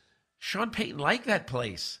Sean Payton liked that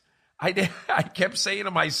place. I kept saying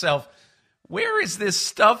to myself, where is this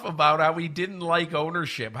stuff about how he didn't like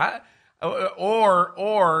ownership?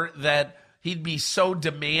 Or that he'd be so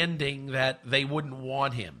demanding that they wouldn't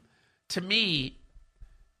want him. To me,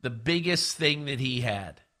 the biggest thing that he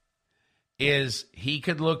had is he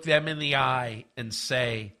could look them in the eye and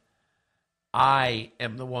say, I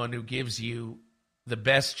am the one who gives you the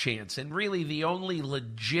best chance, and really the only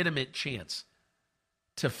legitimate chance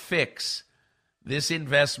to fix this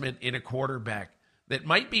investment in a quarterback that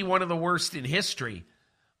might be one of the worst in history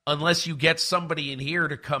unless you get somebody in here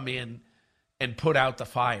to come in and put out the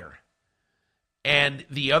fire. And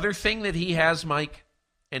the other thing that he has, Mike,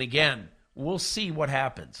 and again, we'll see what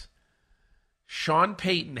happens. Sean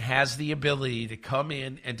Payton has the ability to come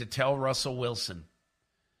in and to tell Russell Wilson,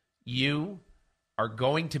 you are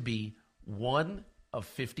going to be one of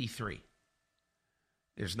 53.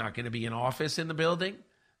 There's not going to be an office in the building.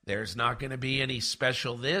 There's not going to be any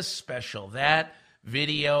special this, special that,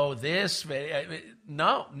 video this.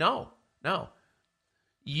 No.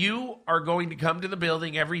 You are going to come to the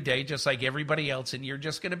building every day just like everybody else, and you're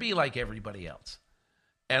just going to be like everybody else.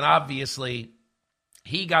 And obviously,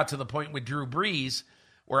 he got to the point with Drew Brees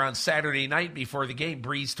where on Saturday night before the game,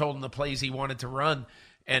 Brees told him the plays he wanted to run,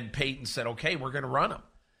 and Payton said, okay, we're going to run them.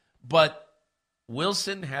 But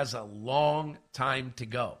Wilson has a long time to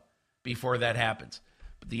go before that happens.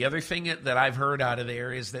 But the other thing that I've heard out of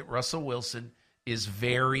there is that Russell Wilson is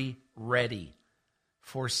very ready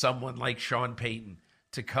for someone like Sean Payton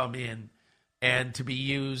to come in and to be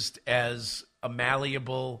used as a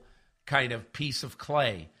malleable kind of piece of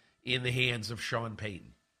clay in the hands of Sean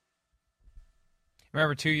Payton.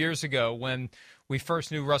 Remember 2 years ago when we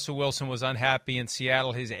first knew Russell Wilson was unhappy in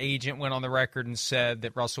Seattle, his agent went on the record and said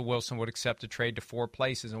that Russell Wilson would accept a trade to 4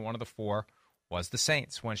 places, and one of the 4 was the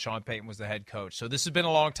Saints when Sean Payton was the head coach. So this has been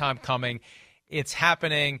a long time coming. It's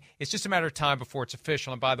happening. It's just a matter of time before it's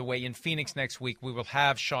official. And by the way, in Phoenix next week, we will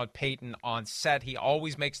have Sean Payton on set. He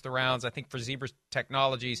always makes the rounds, I think, for Zebra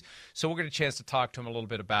Technologies. So we'll get a chance to talk to him a little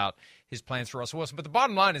bit about his plans for Russell Wilson. But the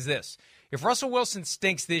bottom line is this. If Russell Wilson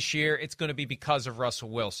stinks this year, it's going to be because of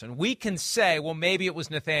Russell Wilson. We can say, well, maybe it was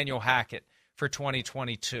Nathaniel Hackett for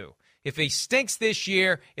 2022. If he stinks this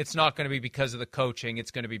year, it's not going to be because of the coaching.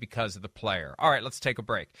 It's going to be because of the player. All right, let's take a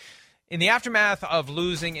break. In the aftermath of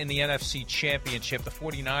losing in the NFC Championship, the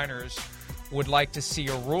 49ers would like to see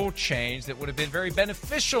a rule change that would have been very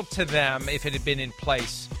beneficial to them if it had been in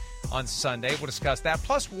place on Sunday. We'll discuss that,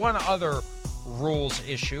 plus one other rules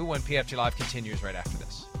issue when PFT Live continues right after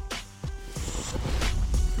this.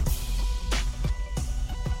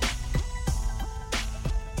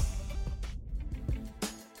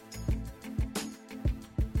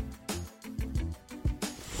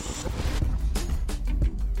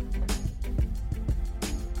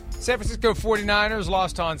 San Francisco 49ers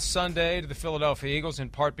lost on Sunday to the Philadelphia Eagles in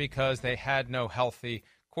part because they had no healthy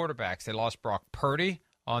quarterbacks. They lost Brock Purdy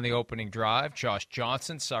on the opening drive. Josh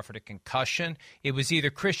Johnson suffered a concussion. It was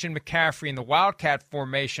either Christian McCaffrey in the Wildcat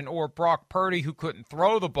formation or Brock Purdy, who couldn't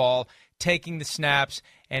throw the ball, taking the snaps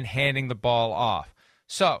and handing the ball off.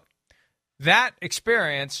 So that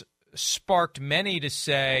experience sparked many to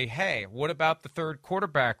say, hey, what about the third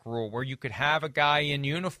quarterback rule where you could have a guy in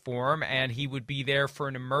uniform and he would be there for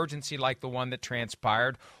an emergency like the one that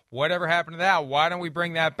transpired? Whatever happened to that? Why don't we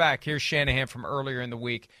bring that back? Here's Shanahan from earlier in the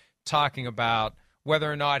week talking about whether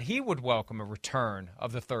or not he would welcome a return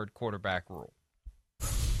of the third quarterback rule.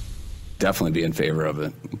 Definitely be in favor of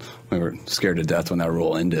it. We were scared to death when that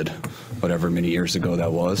rule ended, whatever many years ago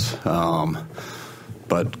that was.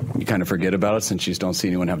 But you kind of forget about it since you just don't see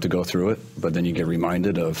anyone have to go through it. But then you get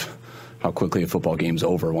reminded of how quickly a football game's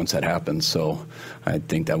over once that happens. So I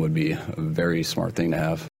think that would be a very smart thing to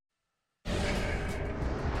have.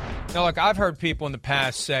 Now, look, I've heard people in the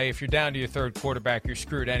past say if you're down to your third quarterback, you're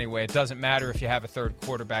screwed anyway. It doesn't matter if you have a third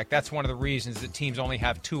quarterback. That's one of the reasons that teams only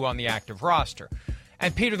have 2 on the active roster.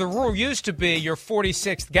 And, Peter, the rule used to be your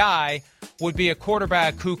 46th guy would be a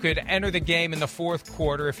quarterback who could enter the game in the fourth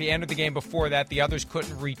quarter. If he entered the game before that, the others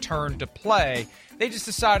couldn't return to play. They just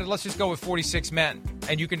decided, let's just go with 46 men,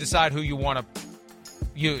 and you can decide who you want to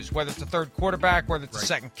use, whether it's a third quarterback, whether it's a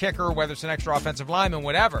second kicker, whether it's an extra offensive lineman,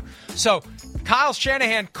 whatever. So Kyle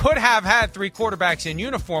Shanahan could have had 3 quarterbacks in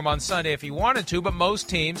uniform on Sunday if he wanted to, but most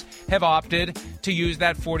teams have opted to use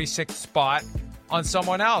that 46th spot on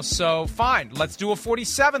someone else. So fine, let's do a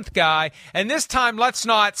 47th guy. And this time, let's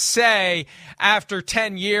not say after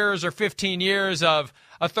 10 years or 15 years of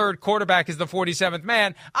a third quarterback is the 47th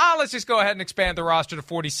man, let's just go ahead and expand the roster to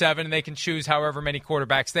 47 and they can choose however many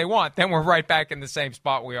quarterbacks they want. Then we're right back in the same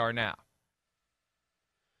spot we are now.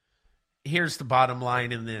 Here's the bottom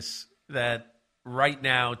line in this, that right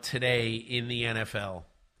now, today in the NFL,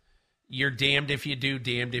 you're damned if you do,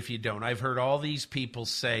 damned if you don't. I've heard all these people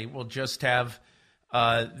say, well, just have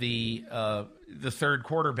the third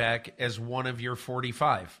quarterback as one of your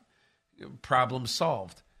 45. Problem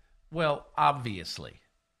solved. Well, obviously.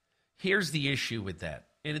 Here's the issue with that,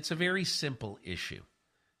 and it's a very simple issue,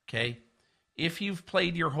 okay? If you've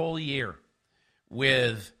played your whole year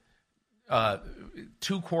with 2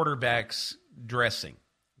 quarterbacks dressing,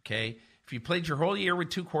 okay? If you played your whole year with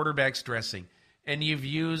 2 quarterbacks dressing, and you've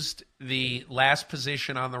used the last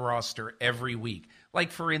position on the roster every week, like,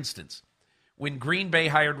 for instance, when Green Bay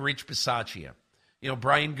hired Rich Bisaccia,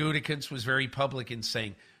 Brian Gutekunst was very public in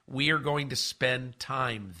saying, we are going to spend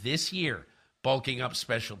time this year bulking up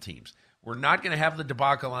special teams. We're not going to have the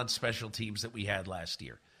debacle on special teams that we had last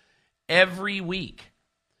year. Every week,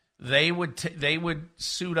 they would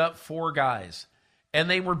suit up 4 guys, and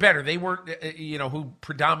they were better. They weren't, who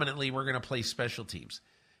predominantly were going to play special teams,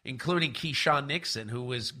 including Keyshawn Nixon, who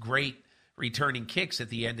was great returning kicks at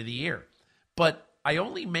the end of the year. But I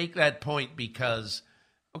only make that point because,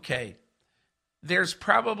 okay, there's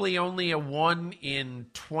probably only a 1 in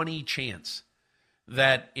 20 chance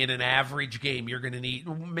that in an average game you're going to need,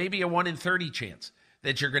 maybe a 1 in 30 chance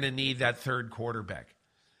that you're going to need that third quarterback.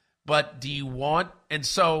 But do you want, and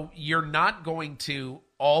so you're not going to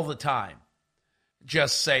all the time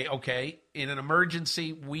just say, okay, in an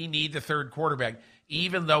emergency, we need the third quarterback,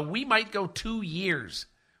 even though we might go 2 years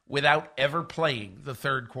without ever playing the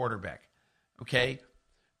third quarterback. Okay?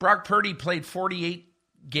 Brock Purdy played 48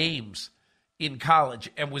 games in college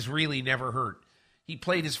and was really never hurt. He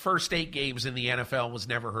played his first 8 games in the NFL, was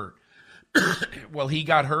never hurt. Well, he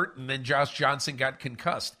got hurt, and then Josh Johnson got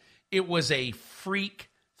concussed. It was a freak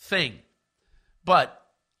thing. But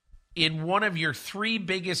in one of your 3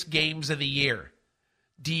 biggest games of the year,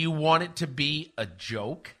 do you want it to be a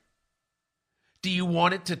joke? Do you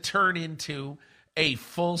want it to turn into a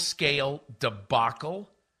full-scale debacle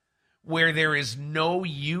where there is no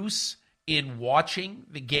use in watching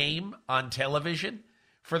the game on television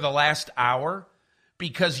for the last hour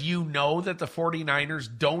because you know that the 49ers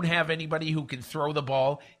don't have anybody who can throw the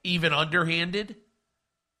ball even underhanded?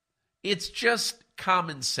 It's just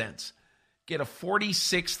common sense. Get a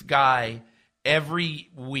 46th guy every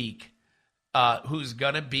week who's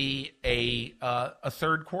going to be a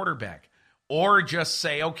third quarterback. Or just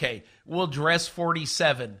say, okay, we'll dress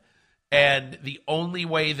 47, and the only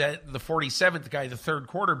way that the 47th guy, the third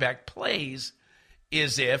quarterback, plays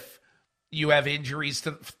is if you have injuries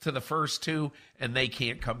to the first 2 and they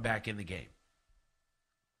can't come back in the game.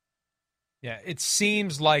 Yeah, it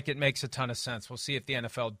seems like it makes a ton of sense. We'll see if the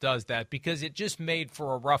NFL does that because it just made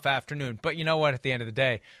for a rough afternoon. But you know what? At the end of the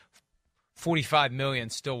day, 45 million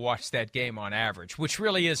still watched that game on average, which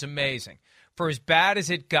really is amazing. For as bad as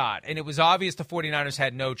it got, and it was obvious the 49ers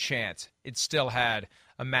had no chance, it still had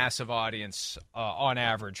a massive audience on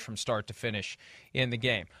average from start to finish in the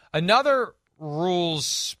game. Another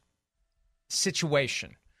rules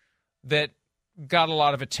situation that got a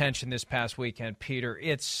lot of attention this past weekend, Peter,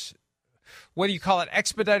 it's whether you call it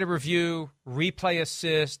expedited review, replay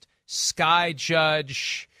assist, sky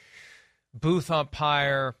judge, booth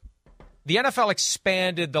umpire. The NFL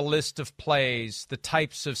expanded the list of plays, the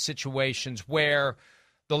types of situations where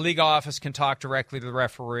the league office can talk directly to the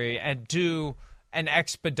referee and do an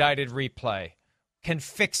expedited replay, can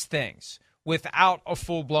fix things without a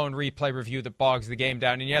full-blown replay review that bogs the game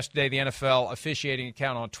down. And yesterday, the NFL officiating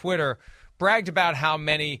account on Twitter bragged about how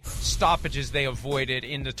many stoppages they avoided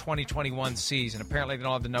in the 2021 season. Apparently, they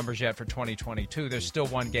don't have the numbers yet for 2022. There's still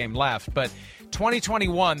 1 game left. But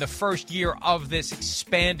 2021, the first year of this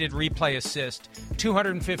expanded replay assist,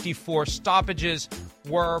 254 stoppages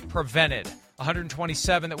were prevented.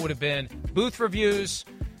 127 that would have been booth reviews,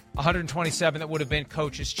 127 that would have been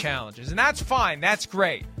coaches' challenges. And that's fine. That's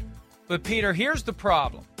great. But, Peter, here's the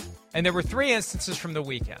problem. And there were 3 instances from the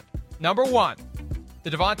weekend. Number 1, the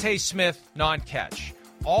Devontae Smith non-catch.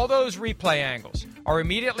 All those replay angles are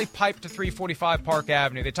immediately piped to 345 Park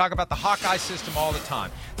Avenue. They talk about the Hawkeye system all the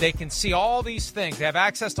time. They can see all these things. They have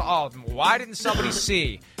access to all of them. Why didn't somebody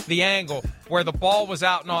see the angle where the ball was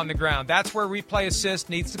out and on the ground? That's where replay assist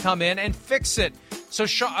needs to come in and fix it. So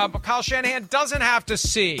Kyle Shanahan doesn't have to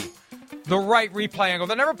see the right replay angle.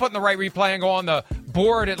 They're never putting the right replay angle on the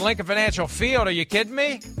board at Lincoln Financial Field. Are you kidding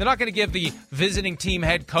me? They're not going to give the visiting team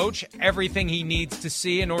head coach everything he needs to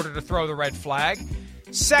see in order to throw the red flag.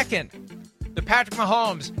 Second, the Patrick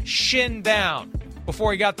Mahomes shin down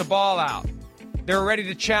before he got the ball out. They were ready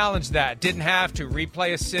to challenge that. Didn't have to.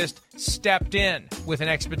 Replay assist stepped in with an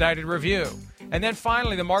expedited review. And then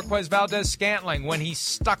finally, the Marquez Valdez-Scantling when he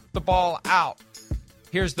stuck the ball out.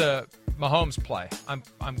 Here's the Mahomes play.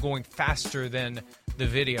 I'm going faster than the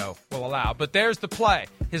video will allow. But there's the play.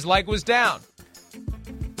 His leg was down.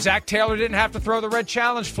 Zach Taylor didn't have to throw the red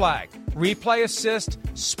challenge flag. Replay assist,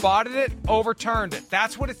 spotted it, overturned it.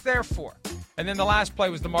 That's what it's there for. And then the last play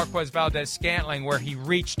was the Marquez Valdez-Scantling where he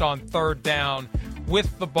reached on third down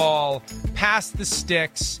with the ball, past the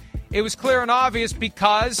sticks. It was clear and obvious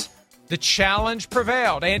because the challenge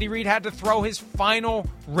prevailed. Andy Reid had to throw his final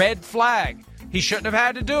red flag. He shouldn't have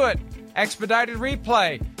had to do it. Expedited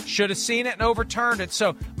replay. Should have seen it and overturned it.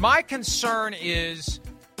 So my concern is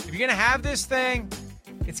if you're going to have this thing,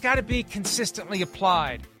 it's got to be consistently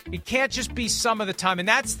applied. It can't just be some of the time. And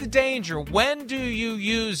that's the danger. When do you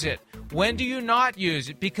use it? When do you not use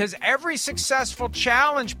it? Because every successful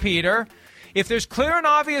challenge, Peter, if there's clear and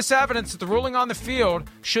obvious evidence that the ruling on the field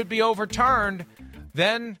should be overturned,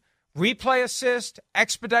 then replay assist,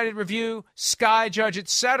 expedited review, sky judge,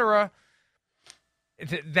 etc.,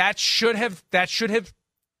 that should have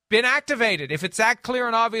been activated. If it's that clear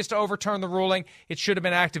and obvious to overturn the ruling, it should have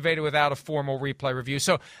been activated without a formal replay review.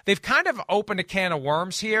 So they've kind of opened a can of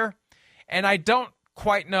worms here, and I don't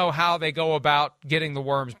quite know how they go about getting the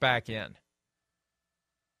worms back in.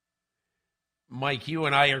 Mike, you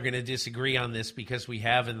and I are going to disagree on this because we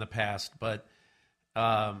have in the past, but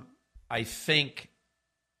I think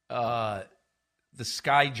the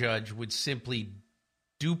sky judge would simply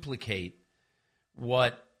duplicate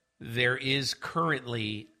what there is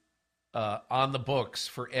currently on the books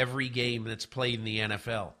for every game that's played in the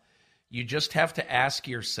NFL. You just have to ask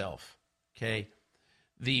yourself, okay,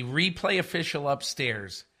 the replay official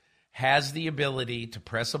upstairs has the ability to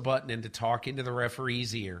press a button and to talk into the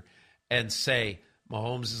referee's ear and say,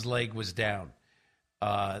 Mahomes' leg was down.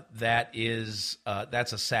 That's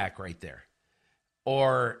a sack right there.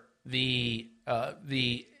 Or the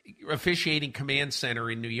officiating command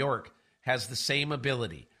center in New York has the same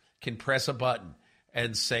ability, can press a button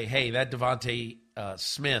and say, hey, that Devontae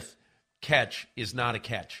Smith catch is not a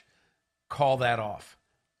catch. Call that off.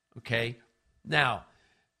 Okay? Now,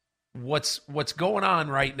 what's going on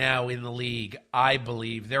right now in the league, I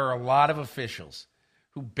believe, there are a lot of officials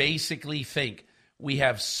who basically think we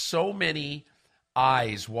have so many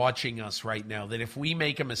eyes watching us right now that if we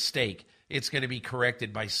make a mistake, it's going to be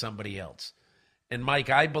corrected by somebody else. And,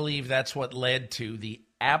 Mike, I believe that's what led to the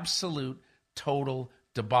absolute total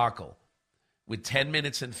debacle with 10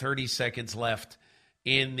 minutes and 30 seconds left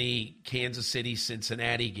in the Kansas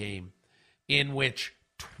City-Cincinnati game, in which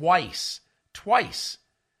twice,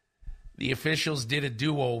 the officials did a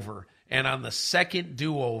do-over, and on the second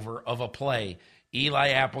do-over of a play, Eli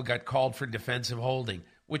Apple got called for defensive holding,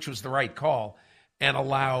 which was the right call, and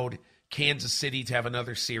allowed Kansas City to have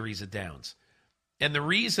another series of downs. And the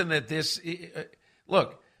reason that this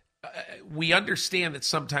look, we understand that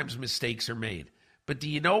sometimes mistakes are made, but do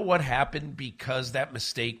you know what happened because that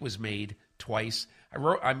mistake was made twice?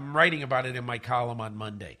 I'm writing about it in my column on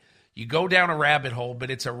Monday. You go down a rabbit hole,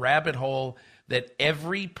 but it's a rabbit hole that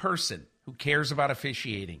every person who cares about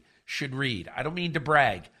officiating should read. I don't mean to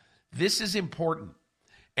brag. This is important,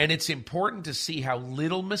 and it's important to see how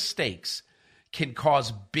little mistakes can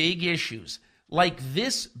cause big issues, like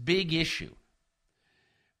this big issue.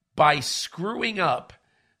 By screwing up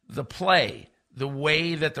the play the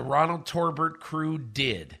way that the Ronald Torbert crew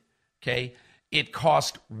did, okay, it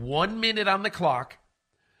cost 1 minute on the clock,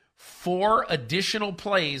 4 additional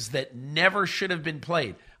plays that never should have been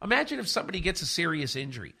played. Imagine if somebody gets a serious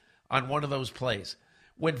injury on one of those plays,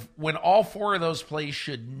 when all 4 of those plays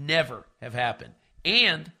should never have happened.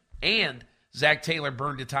 And Zach Taylor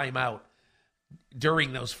burned a timeout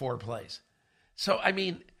during those 4 plays. So, I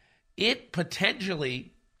mean, it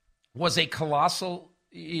potentially was a colossal,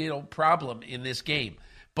 problem in this game.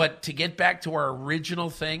 But to get back to our original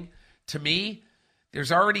thing, to me,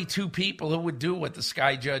 there's already 2 people who would do what the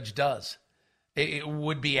sky judge does. It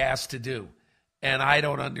would be asked to do. And I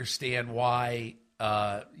don't understand why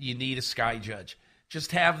you need a sky judge.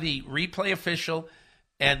 Just have the replay official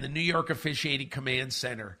and the New York Officiating Command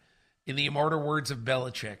Center, in the immortal words of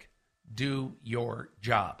Belichick, do your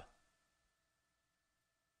job.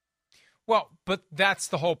 Well, but that's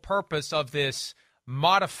the whole purpose of this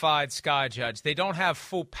modified sky judge. They don't have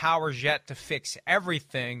full powers yet to fix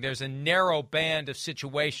everything. There's a narrow band of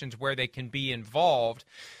situations where they can be involved.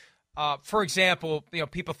 For example,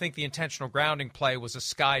 people think the intentional grounding play was a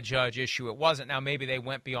sky judge issue. It wasn't. Now, maybe they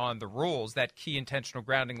went beyond the rules. That key intentional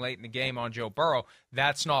grounding late in the game on Joe Burrow,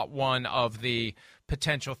 that's not one of the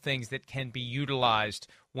potential things that can be utilized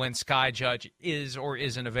when sky judge is or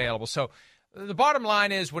isn't available. So the bottom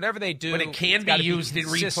line is whatever they do, but it can be used in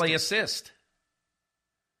replay assist.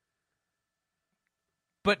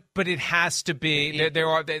 But it has to be. There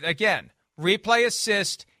are, again, replay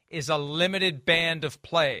assist is a limited band of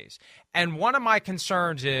plays. And one of my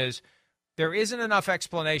concerns is there isn't enough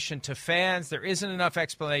explanation to fans. There isn't enough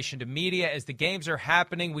explanation to media. As the games are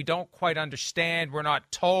happening, we don't quite understand. We're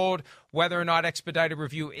not told whether or not expedited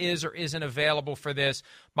review is or isn't available for this.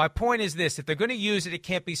 My point is this. If they're going to use it, it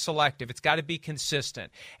can't be selective. It's got to be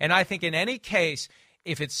consistent. And I think in any case,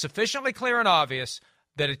 if it's sufficiently clear and obvious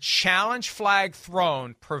that a challenge flag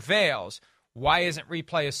thrown prevails, why isn't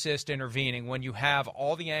replay assist intervening when you have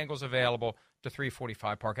all the angles available to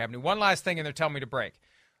 345 Park Avenue? One last thing, and they're telling me to break.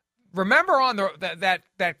 Remember on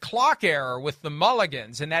that clock error with the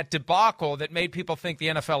mulligans and that debacle that made people think the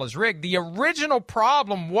NFL is rigged? The original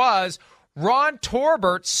problem was Ron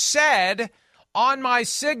Torbert said on my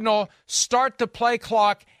signal, start the play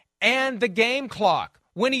clock and the game clock,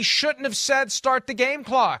 when he shouldn't have said start the game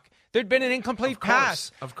clock. There'd been an incomplete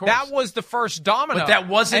pass. Of course. That was the first domino. But that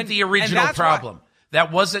wasn't the original problem.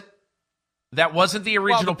 That wasn't the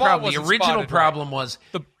original problem. The original problem was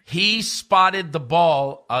he spotted the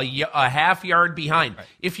ball a half yard behind. Right.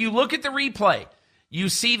 If you look at the replay, you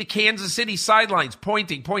see the Kansas City sidelines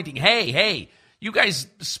pointing, hey, you guys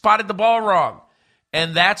spotted the ball wrong.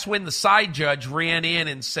 And that's when the side judge ran in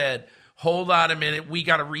and said, hold on a minute, we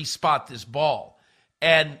got to respot this ball.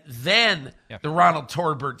 And then the Ronald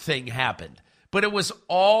Torbert thing happened. But it was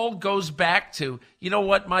all goes back to, you know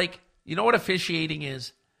what, Mike? You know what officiating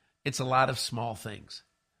is? It's a lot of small things,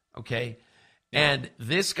 okay? And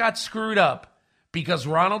this got screwed up because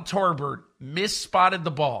Ronald Torbert misspotted the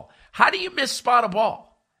ball. How do you misspot a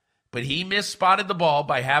ball? But he misspotted the ball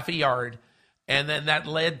by half a yard, and then that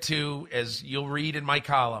led to, as you'll read in my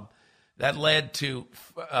column, that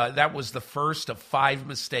was the first of 5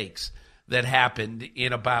 mistakes that happened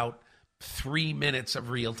in about 3 minutes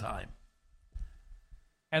of real time.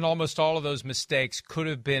 And almost all of those mistakes could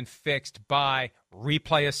have been fixed by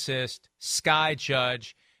replay assist, sky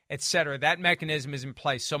judge, etc. That mechanism is in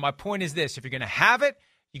place. So my point is this. If you're going to have it,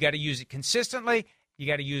 you got to use it consistently. You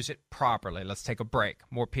got to use it properly. Let's take a break.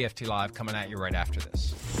 More PFT Live coming at you right after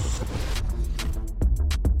this.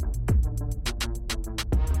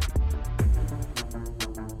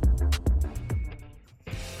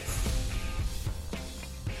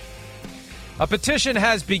 A petition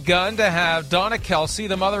has begun to have Donna Kelce,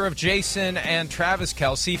 the mother of Jason and Travis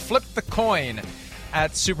Kelce, flip the coin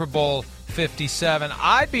at Super Bowl 57.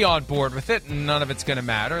 I'd be on board with it. None of it's going to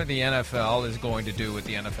matter. The NFL is going to do what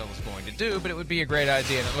the NFL is going to do, but it would be a great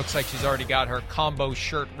idea. And it looks like she's already got her combo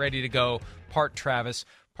shirt ready to go. Part Travis,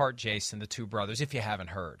 part Jason, the two brothers, if you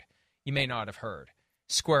haven't heard. You may not have heard.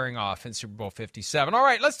 Squaring off in Super Bowl 57. All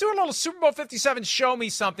right, let's do a little Super Bowl 57 show me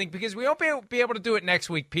something because we won't be able to do it next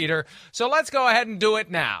week, Peter. So let's go ahead and do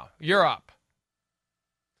it now. You're up.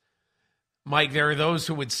 Mike, there are those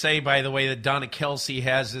who would say, by the way, that Donna Kelce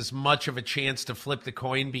has as much of a chance to flip the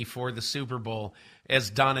coin before the Super Bowl as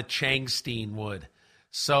Donna Changstein would.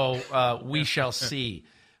 So we shall see.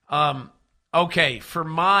 Okay, for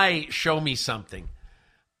my show me something,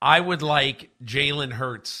 I would like Jalen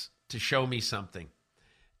Hurts to show me something.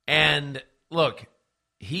 And look,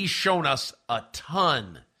 he's shown us a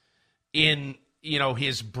ton in,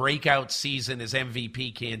 his breakout season as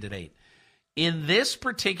MVP candidate. In this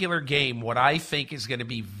particular game, what I think is going to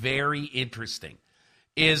be very interesting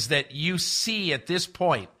is that you see at this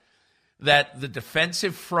point that the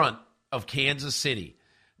defensive front of Kansas City,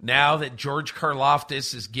 now that George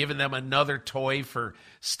Karlaftis has given them another toy for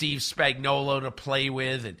Steve Spagnuolo to play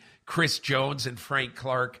with and Chris Jones and Frank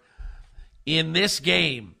Clark, in this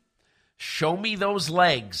game, show me those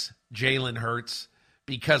legs, Jalen Hurts,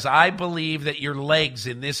 because I believe that your legs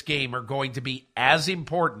in this game are going to be as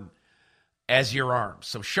important as your arms.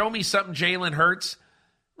 So show me something, Jalen Hurts.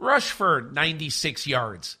 Rush for 96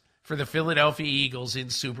 yards for the Philadelphia Eagles in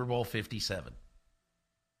Super Bowl 57.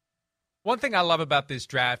 One thing I love about this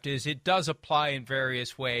draft is it does apply in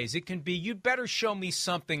various ways. It can be, you'd better show me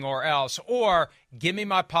something or else, or give me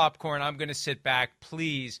my popcorn, I'm going to sit back,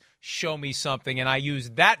 please show me something. And I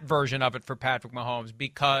use that version of it for Patrick Mahomes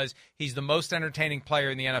because he's the most entertaining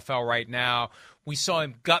player in the NFL right now. We saw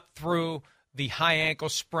him gut through the high ankle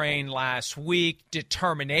sprain last week,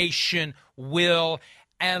 determination, will.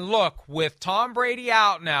 And look, with Tom Brady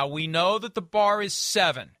out now, we know that the bar is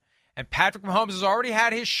 7. And Patrick Mahomes has already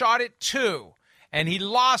had his shot at 2. And he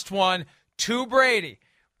lost one to Brady.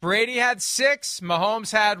 Brady had 6.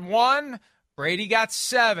 Mahomes had 1. Brady got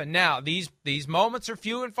 7. Now, these moments are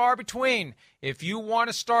few and far between. If you want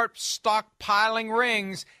to start stockpiling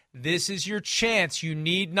rings, this is your chance. You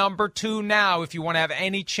need number 2 now if you want to have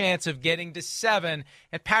any chance of getting to 7.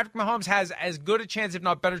 And Patrick Mahomes has as good a chance, if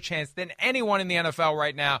not better chance, than anyone in the NFL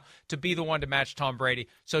right now to be the one to match Tom Brady.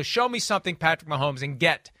 So show me something, Patrick Mahomes, and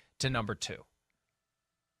get to number 2.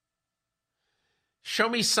 Show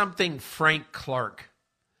me something, Frank Clark.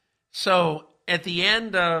 So at the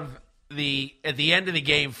end of the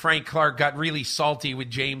game, Frank Clark got really salty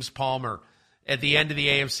with James Palmer at the end of the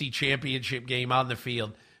AFC Championship game on the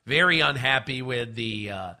field. Very unhappy with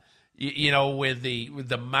the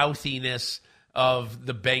mouthiness of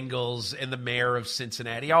the Bengals and the mayor of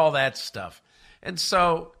Cincinnati, all that stuff. And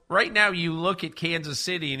so right now you look at Kansas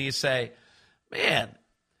City and you say, man,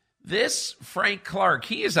 this Frank Clark,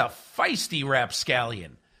 he is a feisty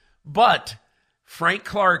rapscallion. But Frank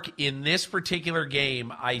Clark in this particular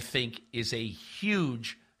game, I think, is a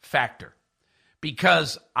huge factor.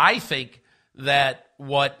 Because I think that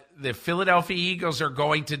what the Philadelphia Eagles are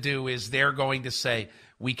going to do is they're going to say,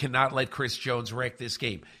 we cannot let Chris Jones wreck this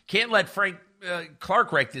game. Can't let Frank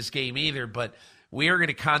Clark wreck this game either, but we are going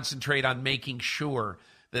to concentrate on making sure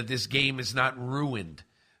that this game is not ruined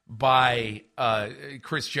by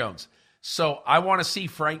Chris Jones. So I want to see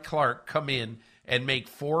Frank Clark come in and make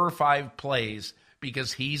 4 or 5 plays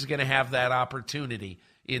because he's going to have that opportunity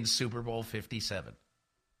in Super Bowl 57.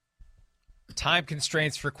 Time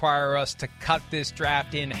constraints require us to cut this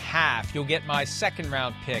draft in half. You'll get my second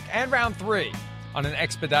round pick and round 3 on an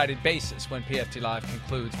expedited basis when PFT Live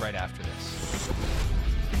concludes right after this.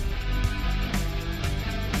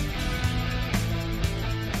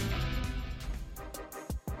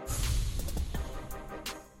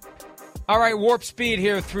 All right, warp speed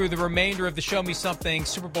here through the remainder of the Show Me Something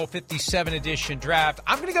Super Bowl 57 edition draft.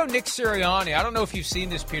 I'm going to go Nick Sirianni. I don't know if you've seen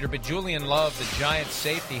this, Peter, but Julian Love, the Giants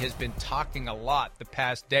safety, has been talking a lot the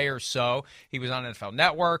past day or so. He was on NFL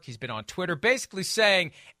Network. He's been on Twitter, basically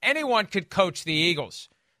saying anyone could coach the Eagles.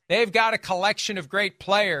 They've got a collection of great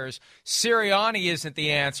players. Sirianni isn't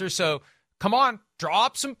the answer, so come on, draw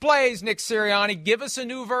up some plays, Nick Sirianni. Give us a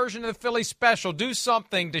new version of the Philly special. Do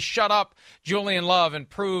something to shut up Julian Love and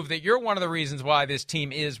prove that you're one of the reasons why this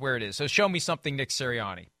team is where it is. So show me something, Nick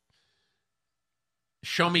Sirianni.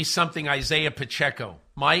 Show me something, Isaiah Pacheco.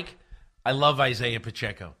 Mike, I love Isaiah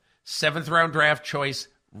Pacheco. 7th-round draft choice,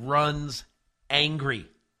 runs angry.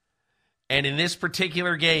 And in this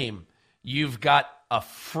particular game, you've got a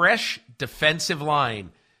fresh defensive line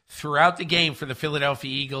throughout the game for the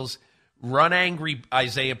Philadelphia Eagles. Run angry,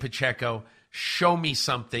 Isaiah Pacheco. Show me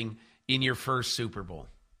something in your first Super Bowl.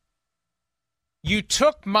 You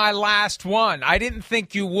took my last one. I didn't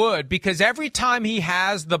think you would because every time he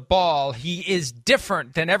has the ball, he is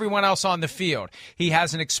different than everyone else on the field. He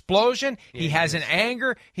has an explosion. He has an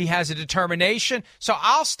anger. He has a determination. So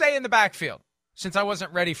I'll stay in the backfield since I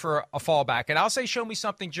wasn't ready for a fallback. And I'll say, show me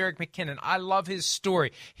something, Jerick McKinnon. I love his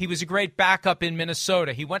story. He was a great backup in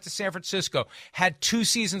Minnesota. He went to San Francisco, had 2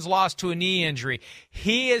 seasons lost to a knee injury.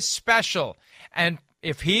 He is special. And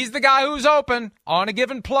if he's the guy who's open on a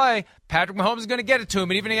given play, Patrick Mahomes is going to get it to him.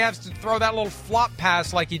 And even if he has to throw that little flop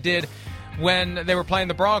pass like he did when they were playing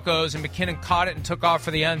the Broncos and McKinnon caught it and took off for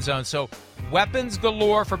the end zone. So weapons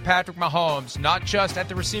galore for Patrick Mahomes, not just at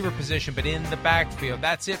the receiver position, but in the backfield.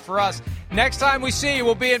 That's it for us. Next time we see you,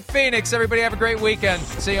 we'll be in Phoenix. Everybody have a great weekend.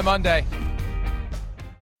 See you Monday.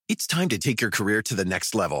 It's time to take your career to the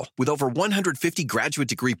next level. With over 150 graduate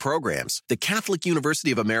degree programs, the Catholic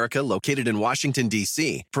University of America, located in Washington,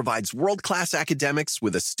 D.C., provides world-class academics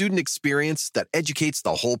with a student experience that educates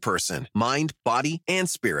the whole person, mind, body, and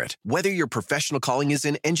spirit. Whether your professional calling is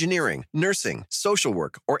in engineering, nursing, social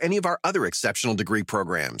work, or any of our other exceptional degree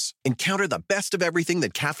programs, encounter the best of everything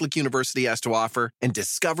that Catholic University has to offer and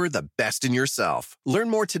discover the best in yourself. Learn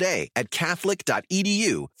more today at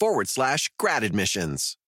catholic.edu/grad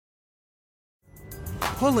admissions.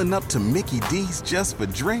 Pulling up to Mickey D's just for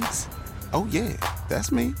drinks? Oh yeah,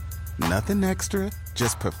 that's me. Nothing extra,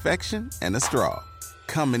 just perfection and a straw.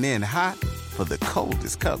 Coming in hot for the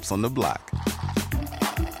coldest cups on the block.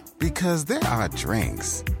 Because there are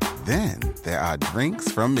drinks. Then there are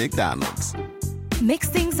drinks from McDonald's. Mix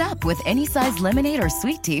things up with any size lemonade or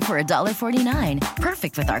sweet tea for $1.49.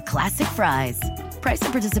 Perfect with our classic fries. Price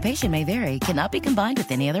and participation may vary. Cannot be combined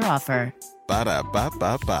with any other offer.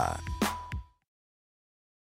 Ba-da-ba-ba-ba.